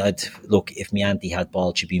been, if my auntie had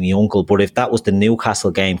ball, she'd be my uncle. But if that was the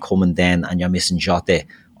Newcastle game coming then and you're missing Jota,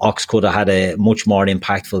 Ox could have had a much more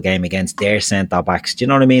impactful game against their centre-backs. Do you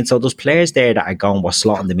know what I mean? So there's players there that are going, we're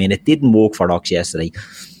slotting them in. It didn't work for Ox yesterday.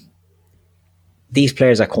 These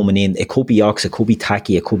players are coming in. It could be Ox, it could be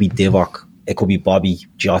Taki, it could be Divock, it could be Bobby,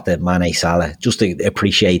 Jota, Mane, Salah. Just to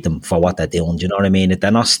appreciate them for what they're doing. Do you know what I mean? If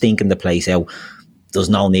they're not stinking the place out, there's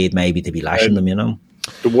no need maybe to be lashing them, you know?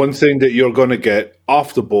 The one thing that you're going to get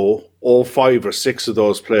off the ball, all 5 or 6 of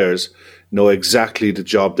those players know exactly the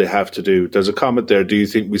job they have to do. There's a comment there, do you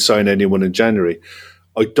think we sign anyone in January?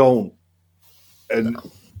 I don't. And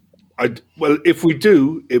well, if we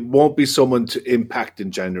do, it won't be someone to impact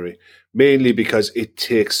in January, mainly because it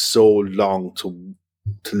takes so long to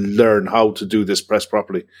learn how to do this press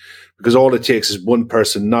properly. Because all it takes is one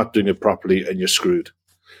person not doing it properly and you're screwed.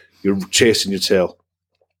 You're chasing your tail.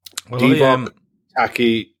 Well, Divock,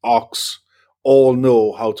 Taki, Ox all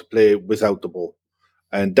know how to play without the ball,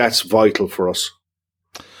 and that's vital for us.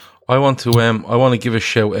 I want to give a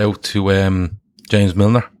shout out to James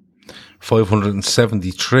Milner.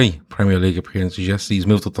 573 Premier League appearances yesterday. He's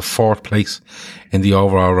moved up to 4th place in the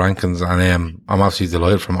overall rankings, and I'm absolutely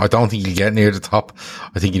delighted for him. I don't think he'll get near the top.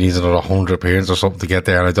 I think he needs another 100 appearances or something to get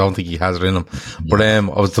there, and I don't think he has it in him. But I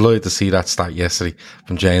was delighted to see that stat yesterday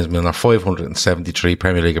from James Milner. 573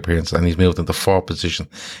 Premier League appearances, and he's moved into 4th position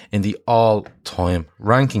in the all-time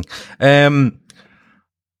ranking. I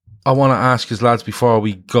want to ask you, lads, before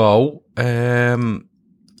we go, the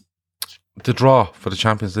draw for the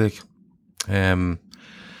Champions League.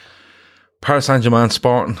 Paris Saint-Germain,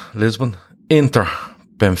 Sporting, Lisbon, Inter,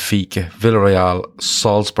 Benfica, Villarreal,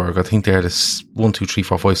 Salzburg. I think they're the 1, 2, 3,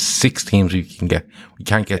 4, 5, 6 teams we can get. We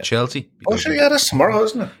can't get Chelsea. Oh, sure, that's tomorrow,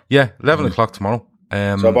 isn't it? Yeah, 11 o'clock tomorrow.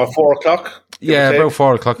 So about 4 o'clock? Yeah, about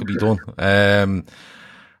 4 o'clock it'll be done.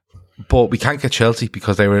 But we can't get Chelsea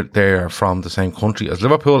because they're from the same country as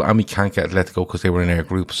Liverpool, and we can't get Atletico because they were in their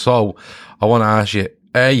group. So I want to ask you,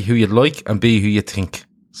 A, who you'd like, and B, who you think.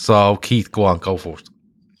 So, Keith, go first.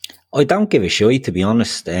 I don't give a shit, to be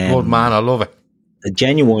honest. Good man, I love it.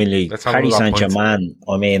 Genuinely, Paris Saint-Germain,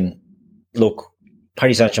 I mean, look,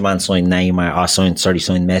 Paris Saint-Germain signed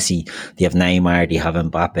signed Messi. They have Neymar, they have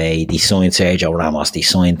Mbappe, they signed Sergio Ramos, they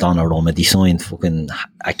signed Donnarumma, they signed fucking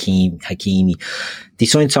Hakimi. They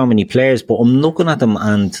signed so many players, but I'm looking at them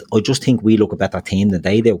and I just think we look a better team than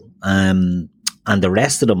they do. And the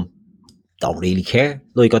rest of them don't really care.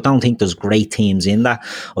 Like, I don't think there's great teams in that.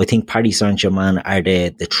 I think Paris Saint-Germain are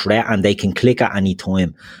the threat and they can click at any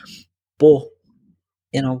time. But,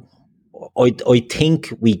 you know, I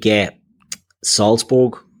think we get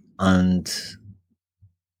Salzburg and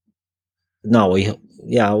I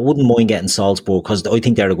wouldn't mind getting Salzburg because I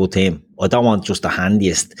think they're a good team. I don't want just the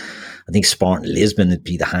handiest. I think Sporting Lisbon would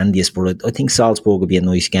be the handiest, but I think Salzburg would be a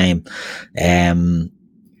nice game.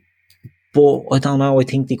 But I don't know, I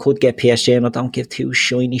think they could get PSG and I don't give two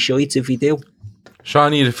shiny shites if we do.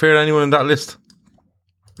 Sean, you fear anyone in that list?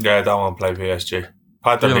 Yeah, I don't want to play PSG.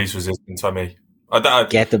 Path of least resistance for me.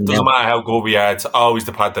 Get them doesn't now. matter how good we are, it's always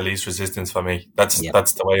the path of least resistance for me. That's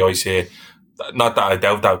the way I see it. Not that I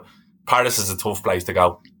doubt that. Paris is a tough place to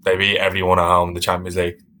go. They beat everyone at home in the Champions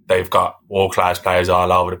League. They've got world-class players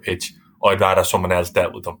all over the pitch. I'd rather someone else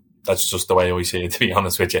dealt with them. That's just the way I see it, to be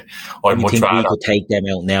honest with you. I'd much rather. We could take them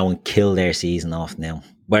out now and kill their season off now.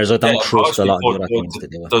 Whereas I don't trust a lot of the other teams to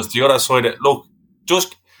do it. Does the other side, look,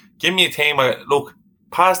 just give me a team, look,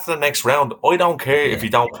 pass to the next round. I don't care if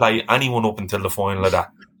you don't play anyone up until the final of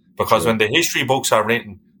that. Because when the history books are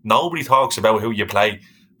written, nobody talks about who you play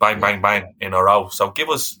bang, bang, bang in a row. So give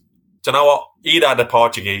us, do you know what? Either of the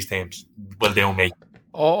Portuguese teams will do me.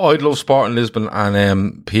 Oh, I'd love Sporting Lisbon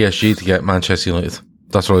and PSG to get Manchester United.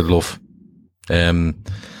 That's what I'd love.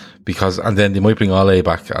 Because, and then they might bring Ole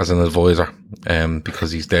back as an advisor,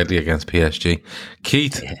 because he's deadly against PSG.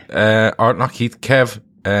 Keith, or not Keith, Kev,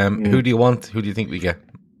 who do you want? Who do you think we get?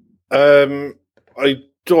 I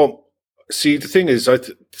don't see. The thing is,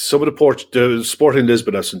 some of the Sporting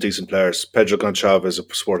Lisbon have some decent players. Pedro Goncalves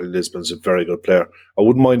of Sporting Lisbon is a very good player. I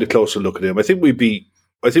wouldn't mind a closer look at him. I think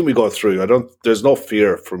we go through. There's no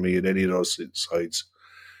fear for me in any of those sides.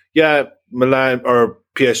 Yeah, Milan or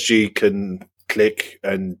PSG can click,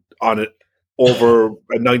 and on it over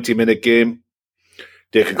a 90-minute game,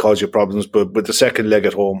 they can cause you problems. But with the second leg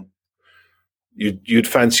at home, you'd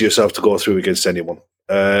fancy yourself to go through against anyone.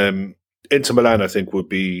 Inter Milan, I think, would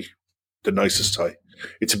be the nicest tie.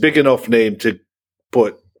 It's a big enough name to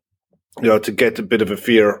put, to get a bit of a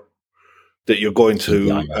fear that you're going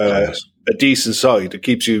to a decent side. It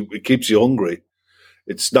keeps you hungry.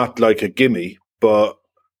 It's not like a gimme, but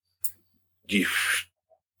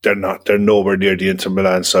they're nowhere near the Inter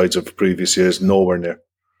Milan sides of previous years. Nowhere near.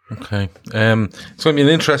 Okay. It's going to be an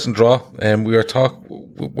interesting draw. Weren't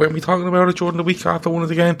we talking about it, Jordan, the week after one of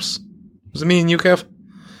the games? Was it me and you, Kev?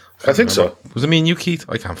 I think so. Was it me and you, Keith?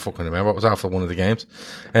 I can't fucking remember. It was after one of the games.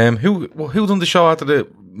 Who done the show after the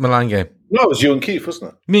Milan game? No, it was you and Keith,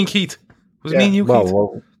 wasn't it? Me and Keith. Was it me and you, Keith?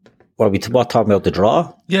 Well, what talking about the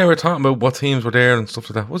draw? Yeah, we're talking about what teams were there and stuff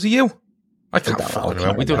like that. Was it you? I can't fucking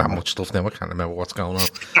remember. We do that much stuff now. I can't remember what's going on.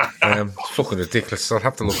 It's fucking ridiculous. I'll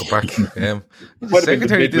have to look it back. The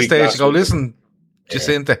secretary at this stage go, listen,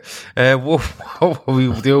 Jacinta, what were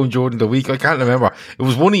we doing during the week? I can't remember. It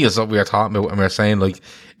was one of us that we were talking about, and we were saying, like,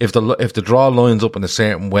 if the draw lines up in a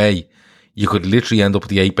certain way, you could literally end up with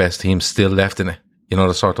the 8 best teams still left in it. You know,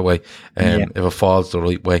 the sort of way. If it falls the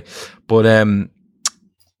right way. But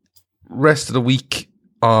rest of the week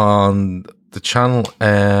on the channel,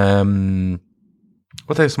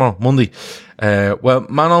 what day is tomorrow? Monday. Well,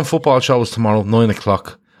 Man on Football show is tomorrow,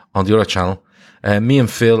 9:00 on the other channel. Me and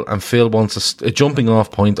Phil wants a jumping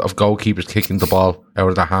off point of goalkeepers kicking the ball out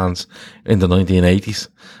of their hands in the 1980s.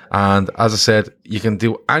 And as I said, you can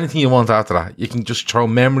do anything you want after that. You can just throw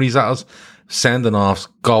memories at us, sending offs,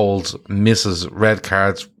 goals, misses, red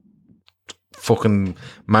cards, fucking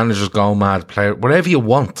managers going mad, player, whatever you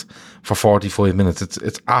want for 45 minutes.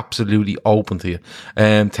 It's absolutely open to you.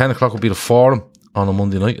 10:00 will be the forum on a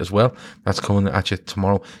Monday night as well. That's coming at you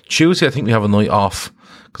tomorrow. Tuesday, I think we have a night off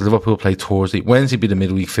because Liverpool play Thursday. Wednesday will be the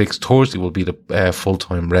midweek fix. Thursday will be the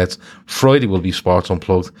full-time Reds. Friday will be Sports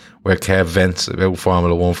Unplugged, where Kev vents about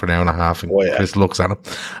Formula 1 for an hour and a half and Chris looks at him.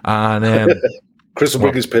 And Chris will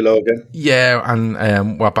bring his pillow again. Yeah,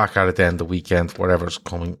 and we're back at it then the weekend, whatever's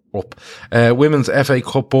coming up. Women's FA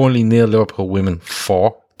Cup, Burnley 0, Liverpool women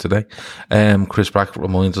 4 today. Chris Brackett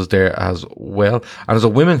reminds us there as well. And there's a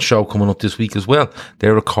women's show coming up this week as well.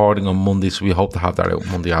 They're recording on Monday, so we hope to have that out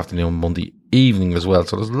Monday afternoon, Monday evening as well.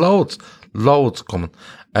 So there's loads coming.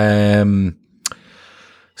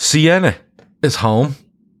 Sienna is home.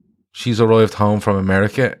 She's arrived home from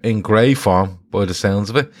America in grey form, by the sounds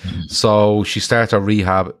of it. So she starts her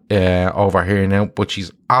rehab over here now, but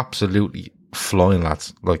she's absolutely flying,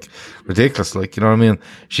 lads. Like, ridiculous. Like, you know what I mean?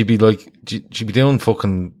 She'd be doing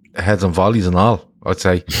fucking heads and volleys and all, I'd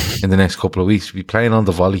say, in the next couple of weeks. She'd be playing on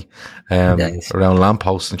the volley around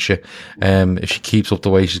lampposts and shit, if she keeps up the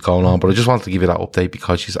way she's going on. But I just wanted to give you that update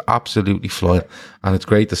because she's absolutely flying, and it's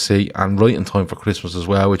great to see, and right in time for Christmas as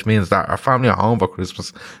well, which means that our family are home for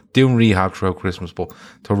Christmas, doing rehab throughout Christmas, but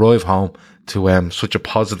to arrive home to such a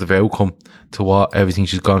positive outcome to everything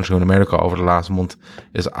she's gone through in America over the last month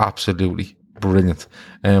is absolutely brilliant.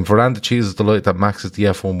 Veranda Cheese is delighted that Max is the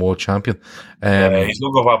F1 World Champion. He's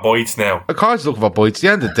looking for bites now. Of course he's looking for bites. At the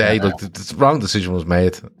end of the day, like, the wrong decision was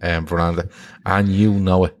made, Veranda, and you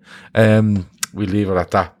know it. We leave it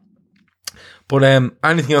at that. But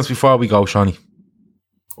anything else before we go, Shawnee?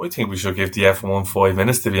 I think we should give the F1 5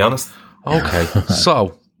 minutes, to be honest. Okay,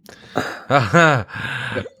 so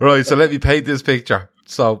right, so let me paint this picture.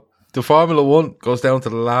 So the Formula 1 goes down to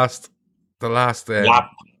the last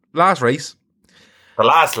race. The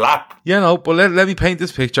last lap. Yeah, no, but let me paint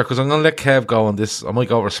this picture because I'm going to let Kev go on this. I might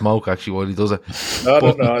go over smoke actually while he does it. No.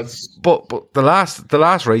 But the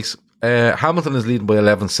last race, Hamilton is leading by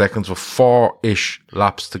 11 seconds with 4-ish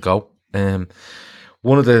laps to go.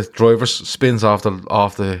 One of the drivers spins off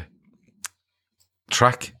the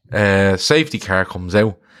track. Safety car comes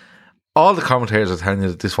out. All the commentators are telling you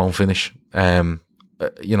that this won't finish.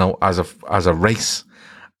 You know, as a race.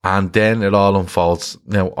 And then it all unfolds.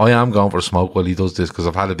 Now, I am going for a smoke while he does this because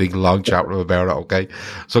I've had a big long chat with him about it, okay?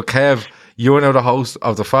 So, Kev, you are now the host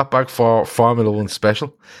of the Fatback 4 Formula 1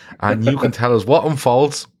 special, and you can tell us what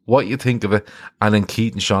unfolds, what you think of it, and then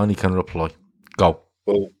Keith and Shawnee can reply. Go.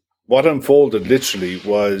 Well, what unfolded literally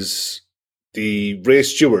was the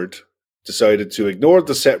race steward decided to ignore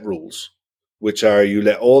the set rules, which are you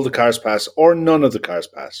let all the cars pass or none of the cars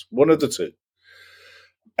pass, one of the two.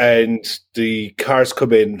 And the cars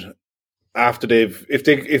come in after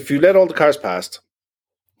if you let all the cars past,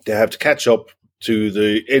 they have to catch up to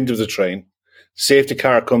the end of the train. Safety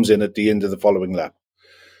car comes in at the end of the following lap,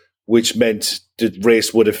 which meant the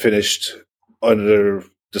race would have finished under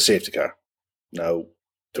the safety car. Now,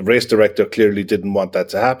 the race director clearly didn't want that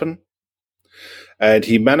to happen, and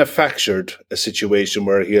he manufactured a situation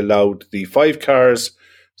where he allowed the 5 cars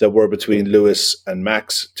that were between Lewis and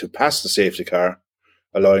Max to pass the safety car,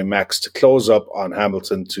 allowing Max to close up on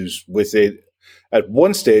Hamilton with it. At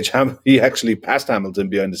one stage, he actually passed Hamilton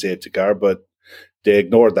behind the safety car, but they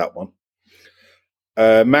ignored that one.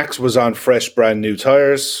 Max was on fresh, brand new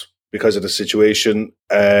tyres because of the situation,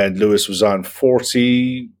 and Lewis was on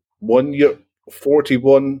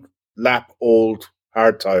 41 lap old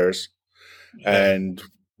hard tyres. And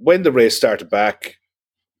when the race started back,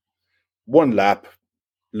 1 lap,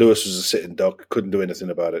 Lewis was a sitting duck, couldn't do anything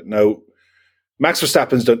about it. Now, Max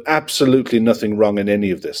Verstappen's done absolutely nothing wrong in any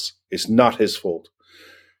of this. It's not his fault.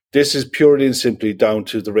 This is purely and simply down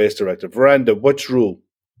to the race director. Veranda, which rule?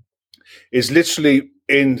 Is literally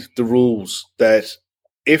in the rules that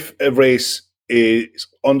if a race is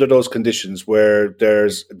under those conditions where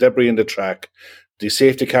there's debris in the track, the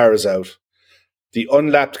safety car is out, the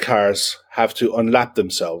unlapped cars have to unlap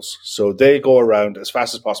themselves. So they go around as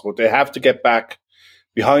fast as possible. They have to get back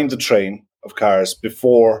behind the train of cars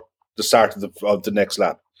before the start of the next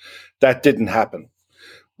lap. That didn't happen.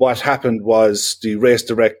 What happened was the race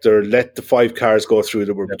director let the 5 cars go through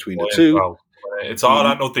that were between the two. Wow. It's all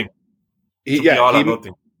or nothing.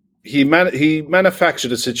 He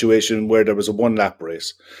manufactured a situation where there was a 1 lap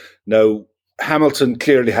race. Now, Hamilton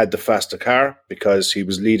clearly had the faster car because he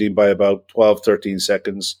was leading by about 12, 13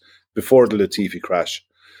 seconds before the Latifi crash.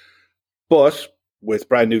 But with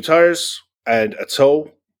brand new tyres and a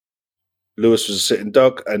tow, Lewis was a sitting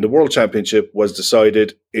duck, and the World Championship was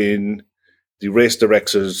decided in the race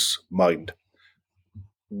director's mind.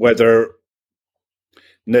 Whether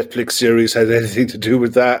Netflix series had anything to do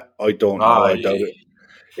with that, I don't know. I doubt it.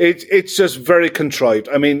 It's just very contrived.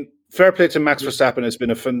 I mean, fair play to Max Verstappen. It's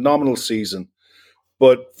been a phenomenal season.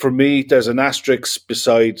 But for me, there's an asterisk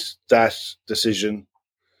beside that decision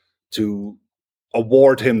to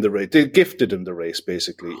award him the race. They gifted him the race,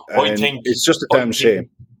 basically. And it's just a damn shame.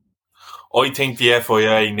 I think the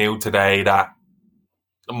FIA knew today that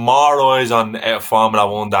more eyes on Formula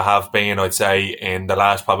 1 there have been, I'd say, in the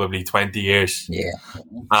last probably 20 years. Yeah.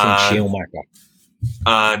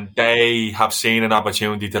 And they have seen an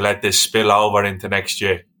opportunity to let this spill over into next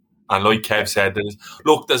year. And like Kev said,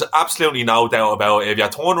 there's absolutely no doubt about it. If you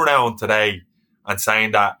turn around today and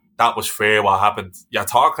saying that was fair what happened, you're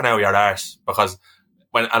talking out your arse. Because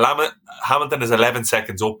when Hamilton is 11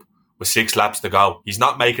 seconds up with 6 laps to go, he's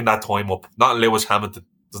not making that time up. Not Lewis Hamilton.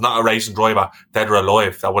 There's not a racing driver dead or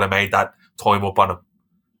alive that would have made that time up on him.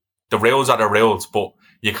 The rules are the rules, but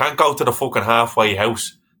you can't go to the fucking halfway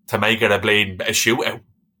house to make it a shootout.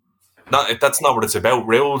 That's not what it's about.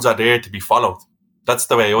 Rules are there to be followed. That's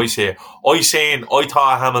the way I see it. I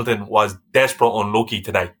thought Hamilton was desperate unlucky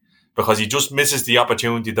today because he just misses the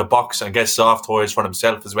opportunity to box and get soft tyres for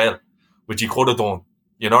himself as well, which he could have done.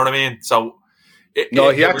 You know what I mean? So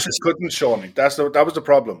he actually couldn't, Shawnee. That was the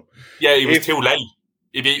problem. Yeah, he was too late.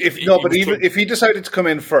 If he decided to come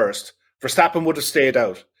in first, Verstappen would have stayed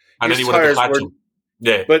out. And then he would have catch him.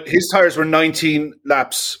 Yeah. But his tyres were 19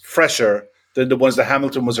 laps fresher than the ones that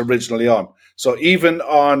Hamilton was originally on. So even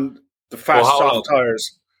on the soft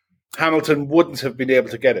tyres, Hamilton wouldn't have been able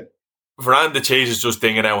to get him. Veranda Chase is just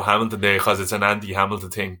thinking out Hamilton there because it's an anti-Hamilton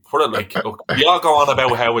thing. Put it like, look, we all go on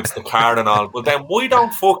about how it's the car and all, but then why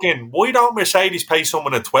don't Mercedes pay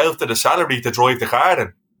someone a 12th of the salary to drive the car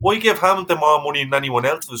then? Why give Hamilton more money than anyone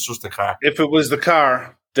else if it's just the car? If it was the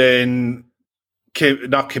car, then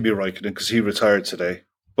not Kimi Räikkönen because he retired today,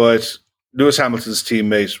 but Lewis Hamilton's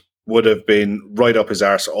teammate would have been right up his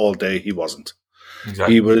arse all day. He wasn't.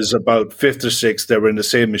 Exactly. He was about 5th or 6th. They were in the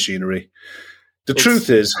same machinery. The truth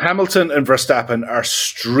is, Hamilton and Verstappen are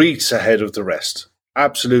streets ahead of the rest.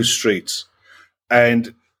 Absolute streets.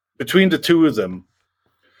 And between the two of them,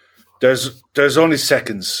 there's only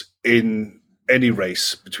seconds in any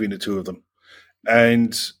race between the two of them.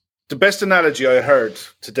 And the best analogy I heard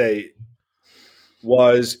today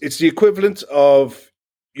was it's the equivalent of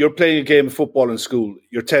you're playing a game of football in school,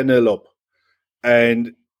 you're 10-0 up,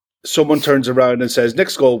 and someone turns around and says,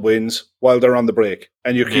 next goal wins while they're on the break,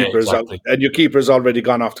 and your keeper's out, and your keeper's already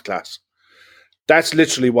gone off to class. That's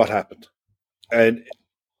literally what happened. And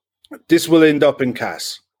this will end up in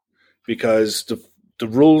CAS because the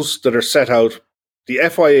rules that are set out, the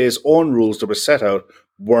FIA's own rules that were set out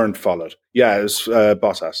weren't followed. Yeah, it was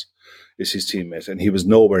Bottas is his teammate, and he was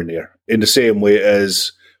nowhere near. In the same way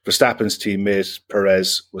as Verstappen's teammate,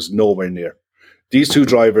 Perez, was nowhere near. These two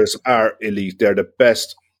drivers are elite. They're the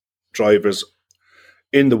best drivers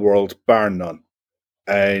in the world, bar none.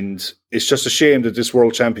 And it's just a shame that this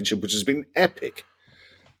World Championship, which has been epic,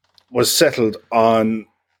 was settled on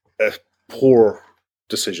a poor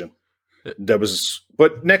decision.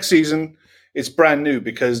 But next season, it's brand new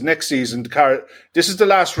because next season, this is the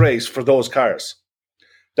last race for those cars.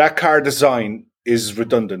 That car design is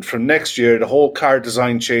redundant. From next year, the whole car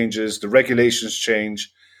design changes, the regulations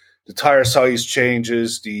change, the tire size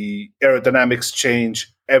changes, the aerodynamics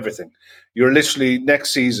change, everything. You're literally,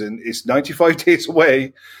 next season, it's 95 days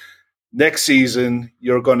away. Next season,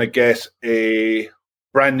 you're going to get a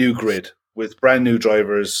brand new grid with brand new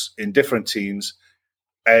drivers in different teams,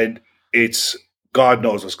 and it's God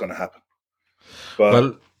knows what's going to happen.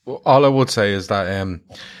 But, well, all I would say is that, I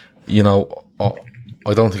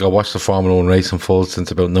don't think I watched the Formula 1 race in full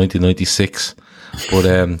since about 1996. But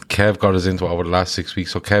Kev got us into it over the last 6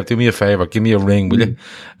 weeks. So Kev, do me a favour, give me a ring, will you?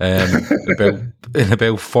 In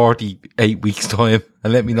about 48 weeks' time,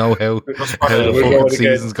 and let me know how the fucking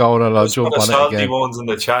season's going, and I'll jump on it again. Ones in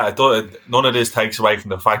the chat. None of this takes away from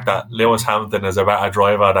the fact that Lewis Hamilton is a better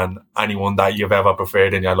driver than anyone that you've ever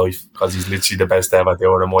preferred in your life, because he's literally the best ever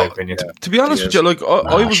there, in my opinion. To be honest with you,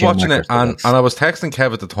 I was watching it, and I was texting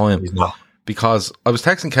Kev at the time, because I was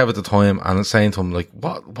texting Kev at the time and saying to him, like,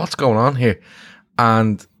 what's going on here?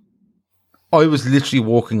 And I was literally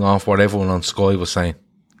walking off what everyone on Sky was saying,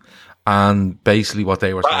 and basically what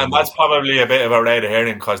they were saying. And that's probably a bit of a red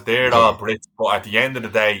herring, because they're all Brits. But at the end of the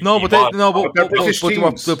day, they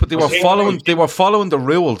were following the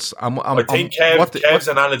rules. I think Kev's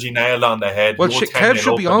analogy nailed on the head. Well, Kev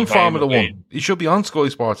should be on Formula 1. He should be on Sky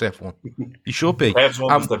Sports F1. He should be. Kev's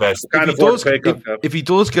one's the best. If he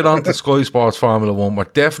does get onto Sky Sports Formula 1, we're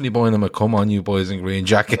definitely buying him a "Come on, you boys in green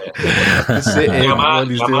jacket." Your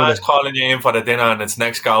man's calling you in for the dinner, and it's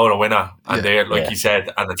next go or a winner, and they're like he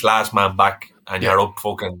said, and it's last man back, and you're up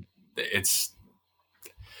fucking.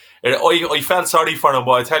 I felt sorry for him,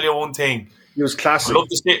 but I tell you one thing. He was classic.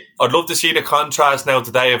 I'd love to see the contrast now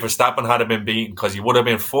today if Verstappen had been beaten, because he would have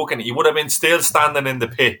been still standing in the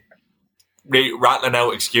pit, rattling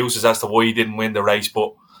out excuses as to why he didn't win the race.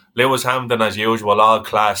 But Lewis Hamilton, as usual, all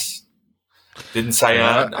class, didn't say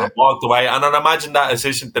anything and walked away. And I'd imagine that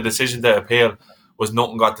the decision to appeal was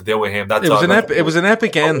nothing got to do with him. It was an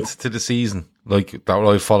epic end to the season, like that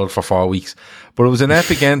I followed for 4 weeks. But it was an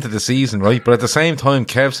epic end to the season, right? But at the same time,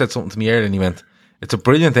 Kev said something to me earlier, and he went, "It's a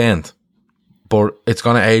brilliant end, but it's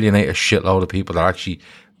going to alienate a shitload of people that actually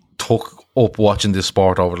took up watching this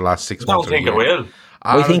sport over the last 6 months." I don't think it will.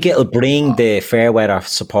 I think it'll bring the fair weather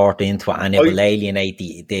support into it, and it will alienate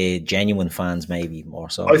the genuine fans maybe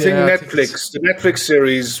more so. I think the Netflix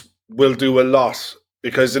series will do a lot,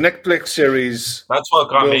 because the Netflix series... That's what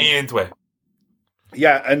got me into it.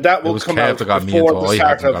 Yeah, and that will come out before the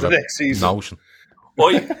start of the next season.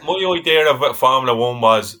 My idea of Formula 1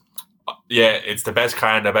 was, it's the best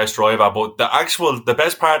car and the best driver, but the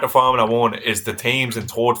best part of Formula 1 is the teams in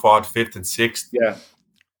 3rd, 4th, 5th and 6th. Yeah.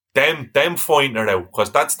 Them fighting it out,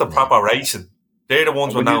 because that's the proper racing. They're the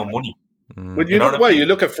ones with now money. When you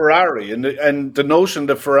look at Ferrari, and the notion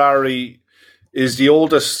that Ferrari is the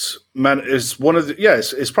oldest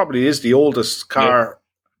it probably is the oldest car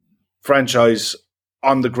franchise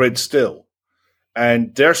on the grid still,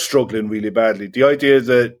 and they're struggling really badly. The idea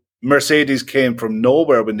that Mercedes came from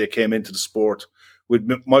nowhere when they came into the sport, with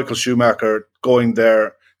Michael Schumacher going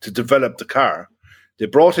there to develop the car. They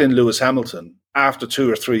brought in Lewis Hamilton after 2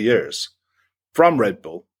 or 3 years from Red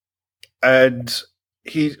Bull, and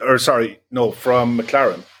from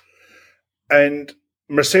McLaren, and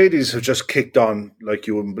Mercedes have just kicked on like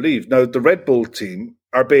you wouldn't believe. Now, the Red Bull team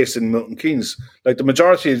are based in Milton Keynes. Like, the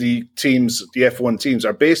majority of the teams, the F1 teams,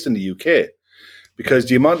 are based in the UK, because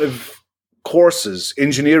the amount of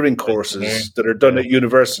engineering courses that are done at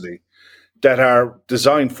university that are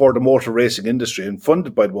designed for the motor racing industry and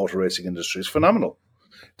funded by the motor racing industry is phenomenal.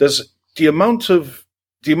 There's the amount of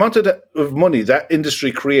money that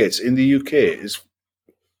industry creates in the UK is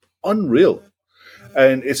unreal,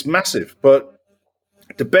 and it's massive. But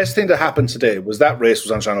the best thing that happened today was that race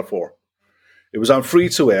was on Channel 4. It was on free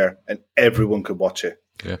to air, and everyone could watch it.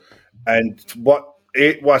 Yeah. And the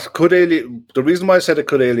reason why I said it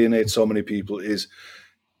could alienate so many people is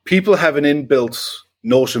people have an inbuilt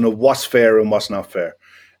notion of what's fair and what's not fair,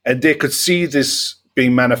 and they could see this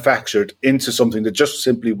being manufactured into something that just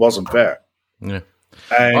simply wasn't fair. Yeah.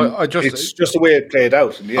 And it's just the way it played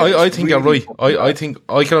out. I think you're right. I think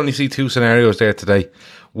I can only see 2 scenarios there today.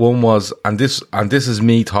 One was, and this is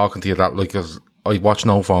me talking to you, that like I watch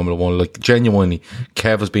no Formula 1. Like, genuinely,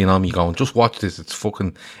 Kev has been on me going, just watch this.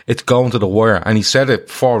 It's going to the wire. And he said it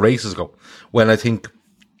 4 races ago when I think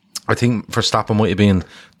Verstappen might have been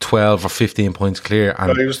 12 or 15 points clear.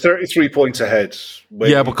 And he was 33 points ahead.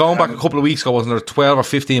 Yeah, but going back a couple of weeks ago, wasn't there a 12 or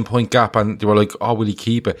 15 point gap? And they were like, oh, will he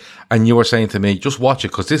keep it? And you were saying to me, just watch it,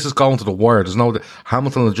 because this is going to the wire. There's no,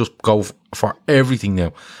 Hamilton will just go for everything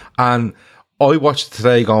now. And I watched it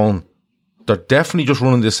today going, they're definitely just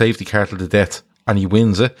running the safety car to the death and he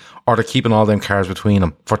wins it, or they're keeping all them cars between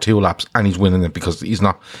him for 2 laps and he's winning it because he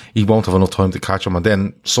won't have enough time to catch him, and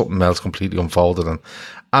then something else completely unfolded.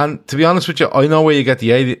 And to be honest with you, I know where you get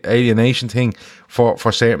the alienation thing for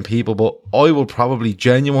certain people, but I will probably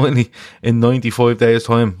genuinely in 95 days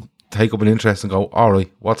time take up an interest and go, all right,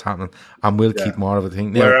 what's happening? And we'll keep more of a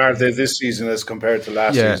thing. Now, where are they this season as compared to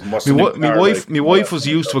last season? My wife was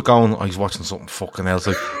used to it going, oh, he's watching something fucking else.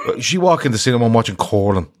 Like, she walk in the cinema and watching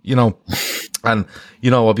curling, you know. And,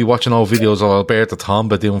 you know, I'll be watching old videos of Alberto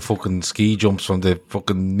Tomba doing fucking ski jumps from the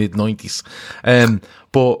fucking mid-90s.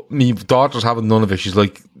 But my daughter's having none of it. She's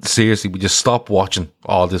like, seriously, we just stop watching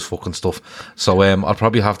all this fucking stuff. So I'll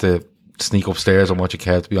probably have to sneak upstairs and watch a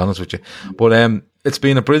Kev, to be honest with you. But it's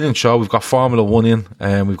been a brilliant show. We've got Formula 1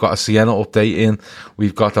 in, we've got a Sienna update in,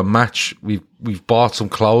 we've got a match, we've bought some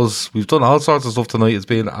clothes, we've done all sorts of stuff tonight. It's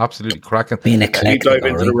been absolutely cracking. Been eclectic,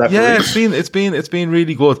 yeah, it's been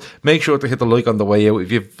really good. Make sure to hit the like on the way out.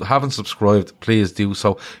 If you haven't subscribed, please do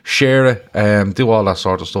so. Share it, do all that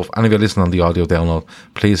sort of stuff. And if you're listening on the audio download,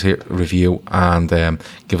 please hit review and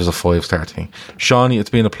give us a 5-star thing. Shawnee,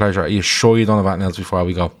 it's been a pleasure. Are you sure you don't have anything else before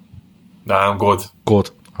we go? Nah, I'm good.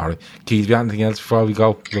 Good. All right. Keith, have you anything else before we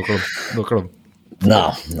go? Look at him.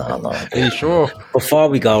 No. Are you sure? Before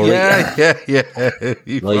we go, yeah.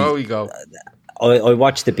 Before we go. I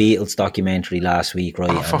watched the Beatles documentary last week,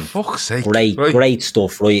 right? Oh, for fuck's sake. Great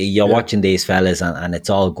stuff, right? You're watching these fellas and it's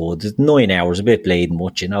all good. It's 9 hours, a bit bleeding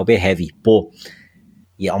much, you know, a bit heavy. But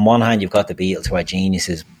yeah, on one hand, you've got the Beatles who are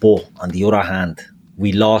geniuses, but on the other hand,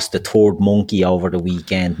 we lost the third monkey over the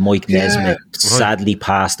weekend. Mike Nesmith sadly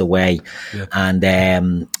passed away. Yeah.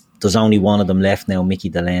 And there's only one of them left now, Mickey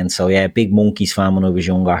Delaney. So yeah, big Monkeys fan when I was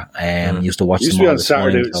younger. Used to watch them all the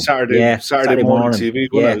time. Saturday morning TV.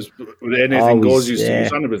 Anything Goes. Used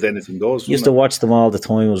to on it with Anything Goes. Used to watch them all the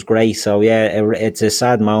time. It was great. So yeah, it's a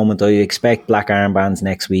sad moment. I expect black armbands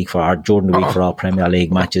next week during the week for all Premier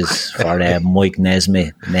League matches for Mike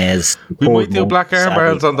Nesmith. We might do black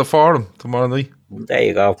armbands on the forum tomorrow night. There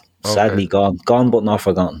you go. Sadly gone but not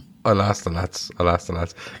forgotten. I'll ask the lads.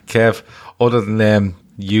 Kev, other than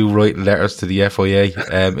you write letters to the FIA,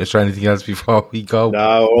 is there anything else before we go?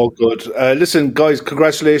 No, all good. Listen, guys,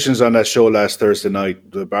 congratulations on that show last Thursday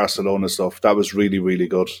night, the Barcelona stuff. That was really, really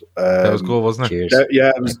good. That was good, wasn't Cheers. it?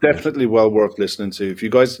 It was definitely well worth listening to. If you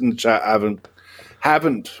guys in the chat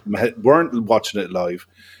weren't watching it live,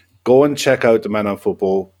 go and check out the Man on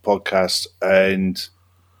Football podcast and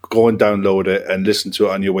go and download it and listen to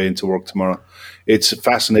it on your way into work tomorrow. It's a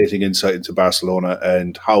fascinating insight into Barcelona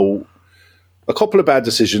and how a couple of bad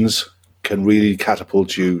decisions can really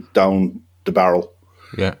catapult you down the barrel.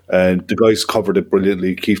 Yeah. And the guys covered it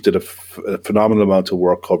brilliantly. Keith did a phenomenal amount of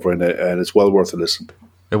work covering it, and it's well worth a listen.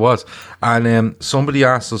 It was. And somebody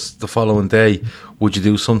asked us the following day, would you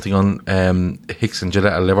do something on Hicks and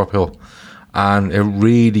Gillette at Liverpool? And it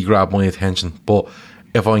really grabbed my attention. But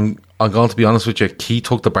if I'm going to be honest with you, Keith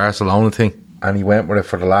took the Barcelona thing and he went with it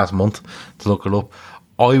for the last month to look it up.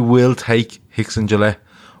 I will take Hicks and Gillette,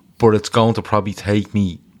 but it's going to probably take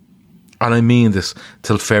me, and I mean this,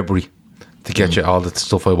 till February to get you all the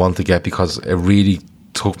stuff I want to get, because it really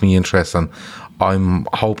took me interest, and I'm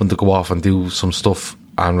hoping to go off and do some stuff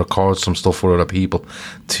and record some stuff for other people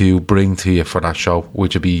to bring to you for that show,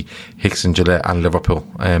 which would be Hicks and Gillette and Liverpool,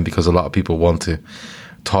 because a lot of people want to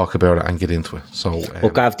talk about it and get into it. So,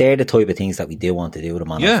 but Gav, they're the type of things that we do want to do with a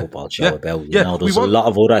Man on Football show about. You know, there's a lot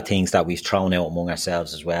of other things that we've thrown out among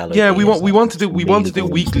ourselves as well. We want to do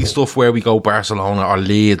weekly stuff where we go Barcelona or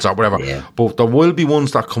Leeds or whatever. Yeah. But there will be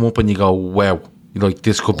ones that come up and you go, wow, like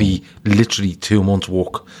this could be literally 2 months'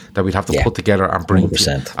 work that we'd have to put together and bring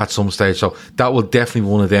at some stage. So that will definitely be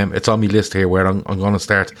one of them. It's on my list here where I'm going to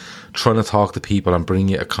start trying to talk to people and bring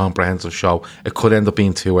you a comprehensive show. It could end up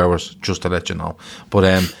being 2 hours, just to let you know.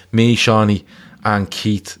 But me, Shawnee and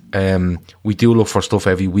Keith, we do look for stuff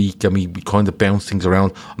every week, and we kind of bounce things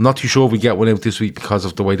around. I'm not too sure if we get one out this week because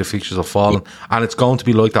of the way the fixtures have fallen, and it's going to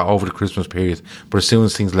be like that over the Christmas period. But as soon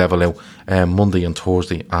as things level out, Monday and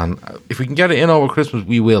Thursday, and if we can get it in over Christmas,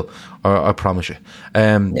 we will, I promise you.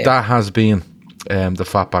 That has been the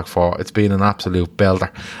Fatback 4. It's been an absolute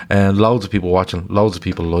belter. Loads of people watching, loads of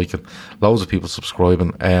people liking, loads of people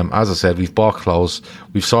subscribing. As I said, we've bought clothes,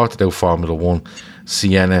 we've sorted out Formula 1,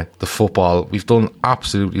 Sienna, the football. We've done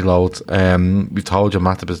absolutely loads. We've told you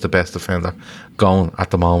Matip is the best defender going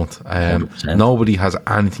at the moment. Nobody has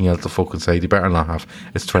anything else to fucking say. They better not have.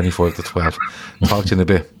 It's 25-12. Talk to you in a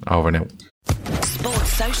bit. Over now.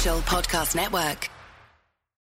 Sports Social Podcast Network.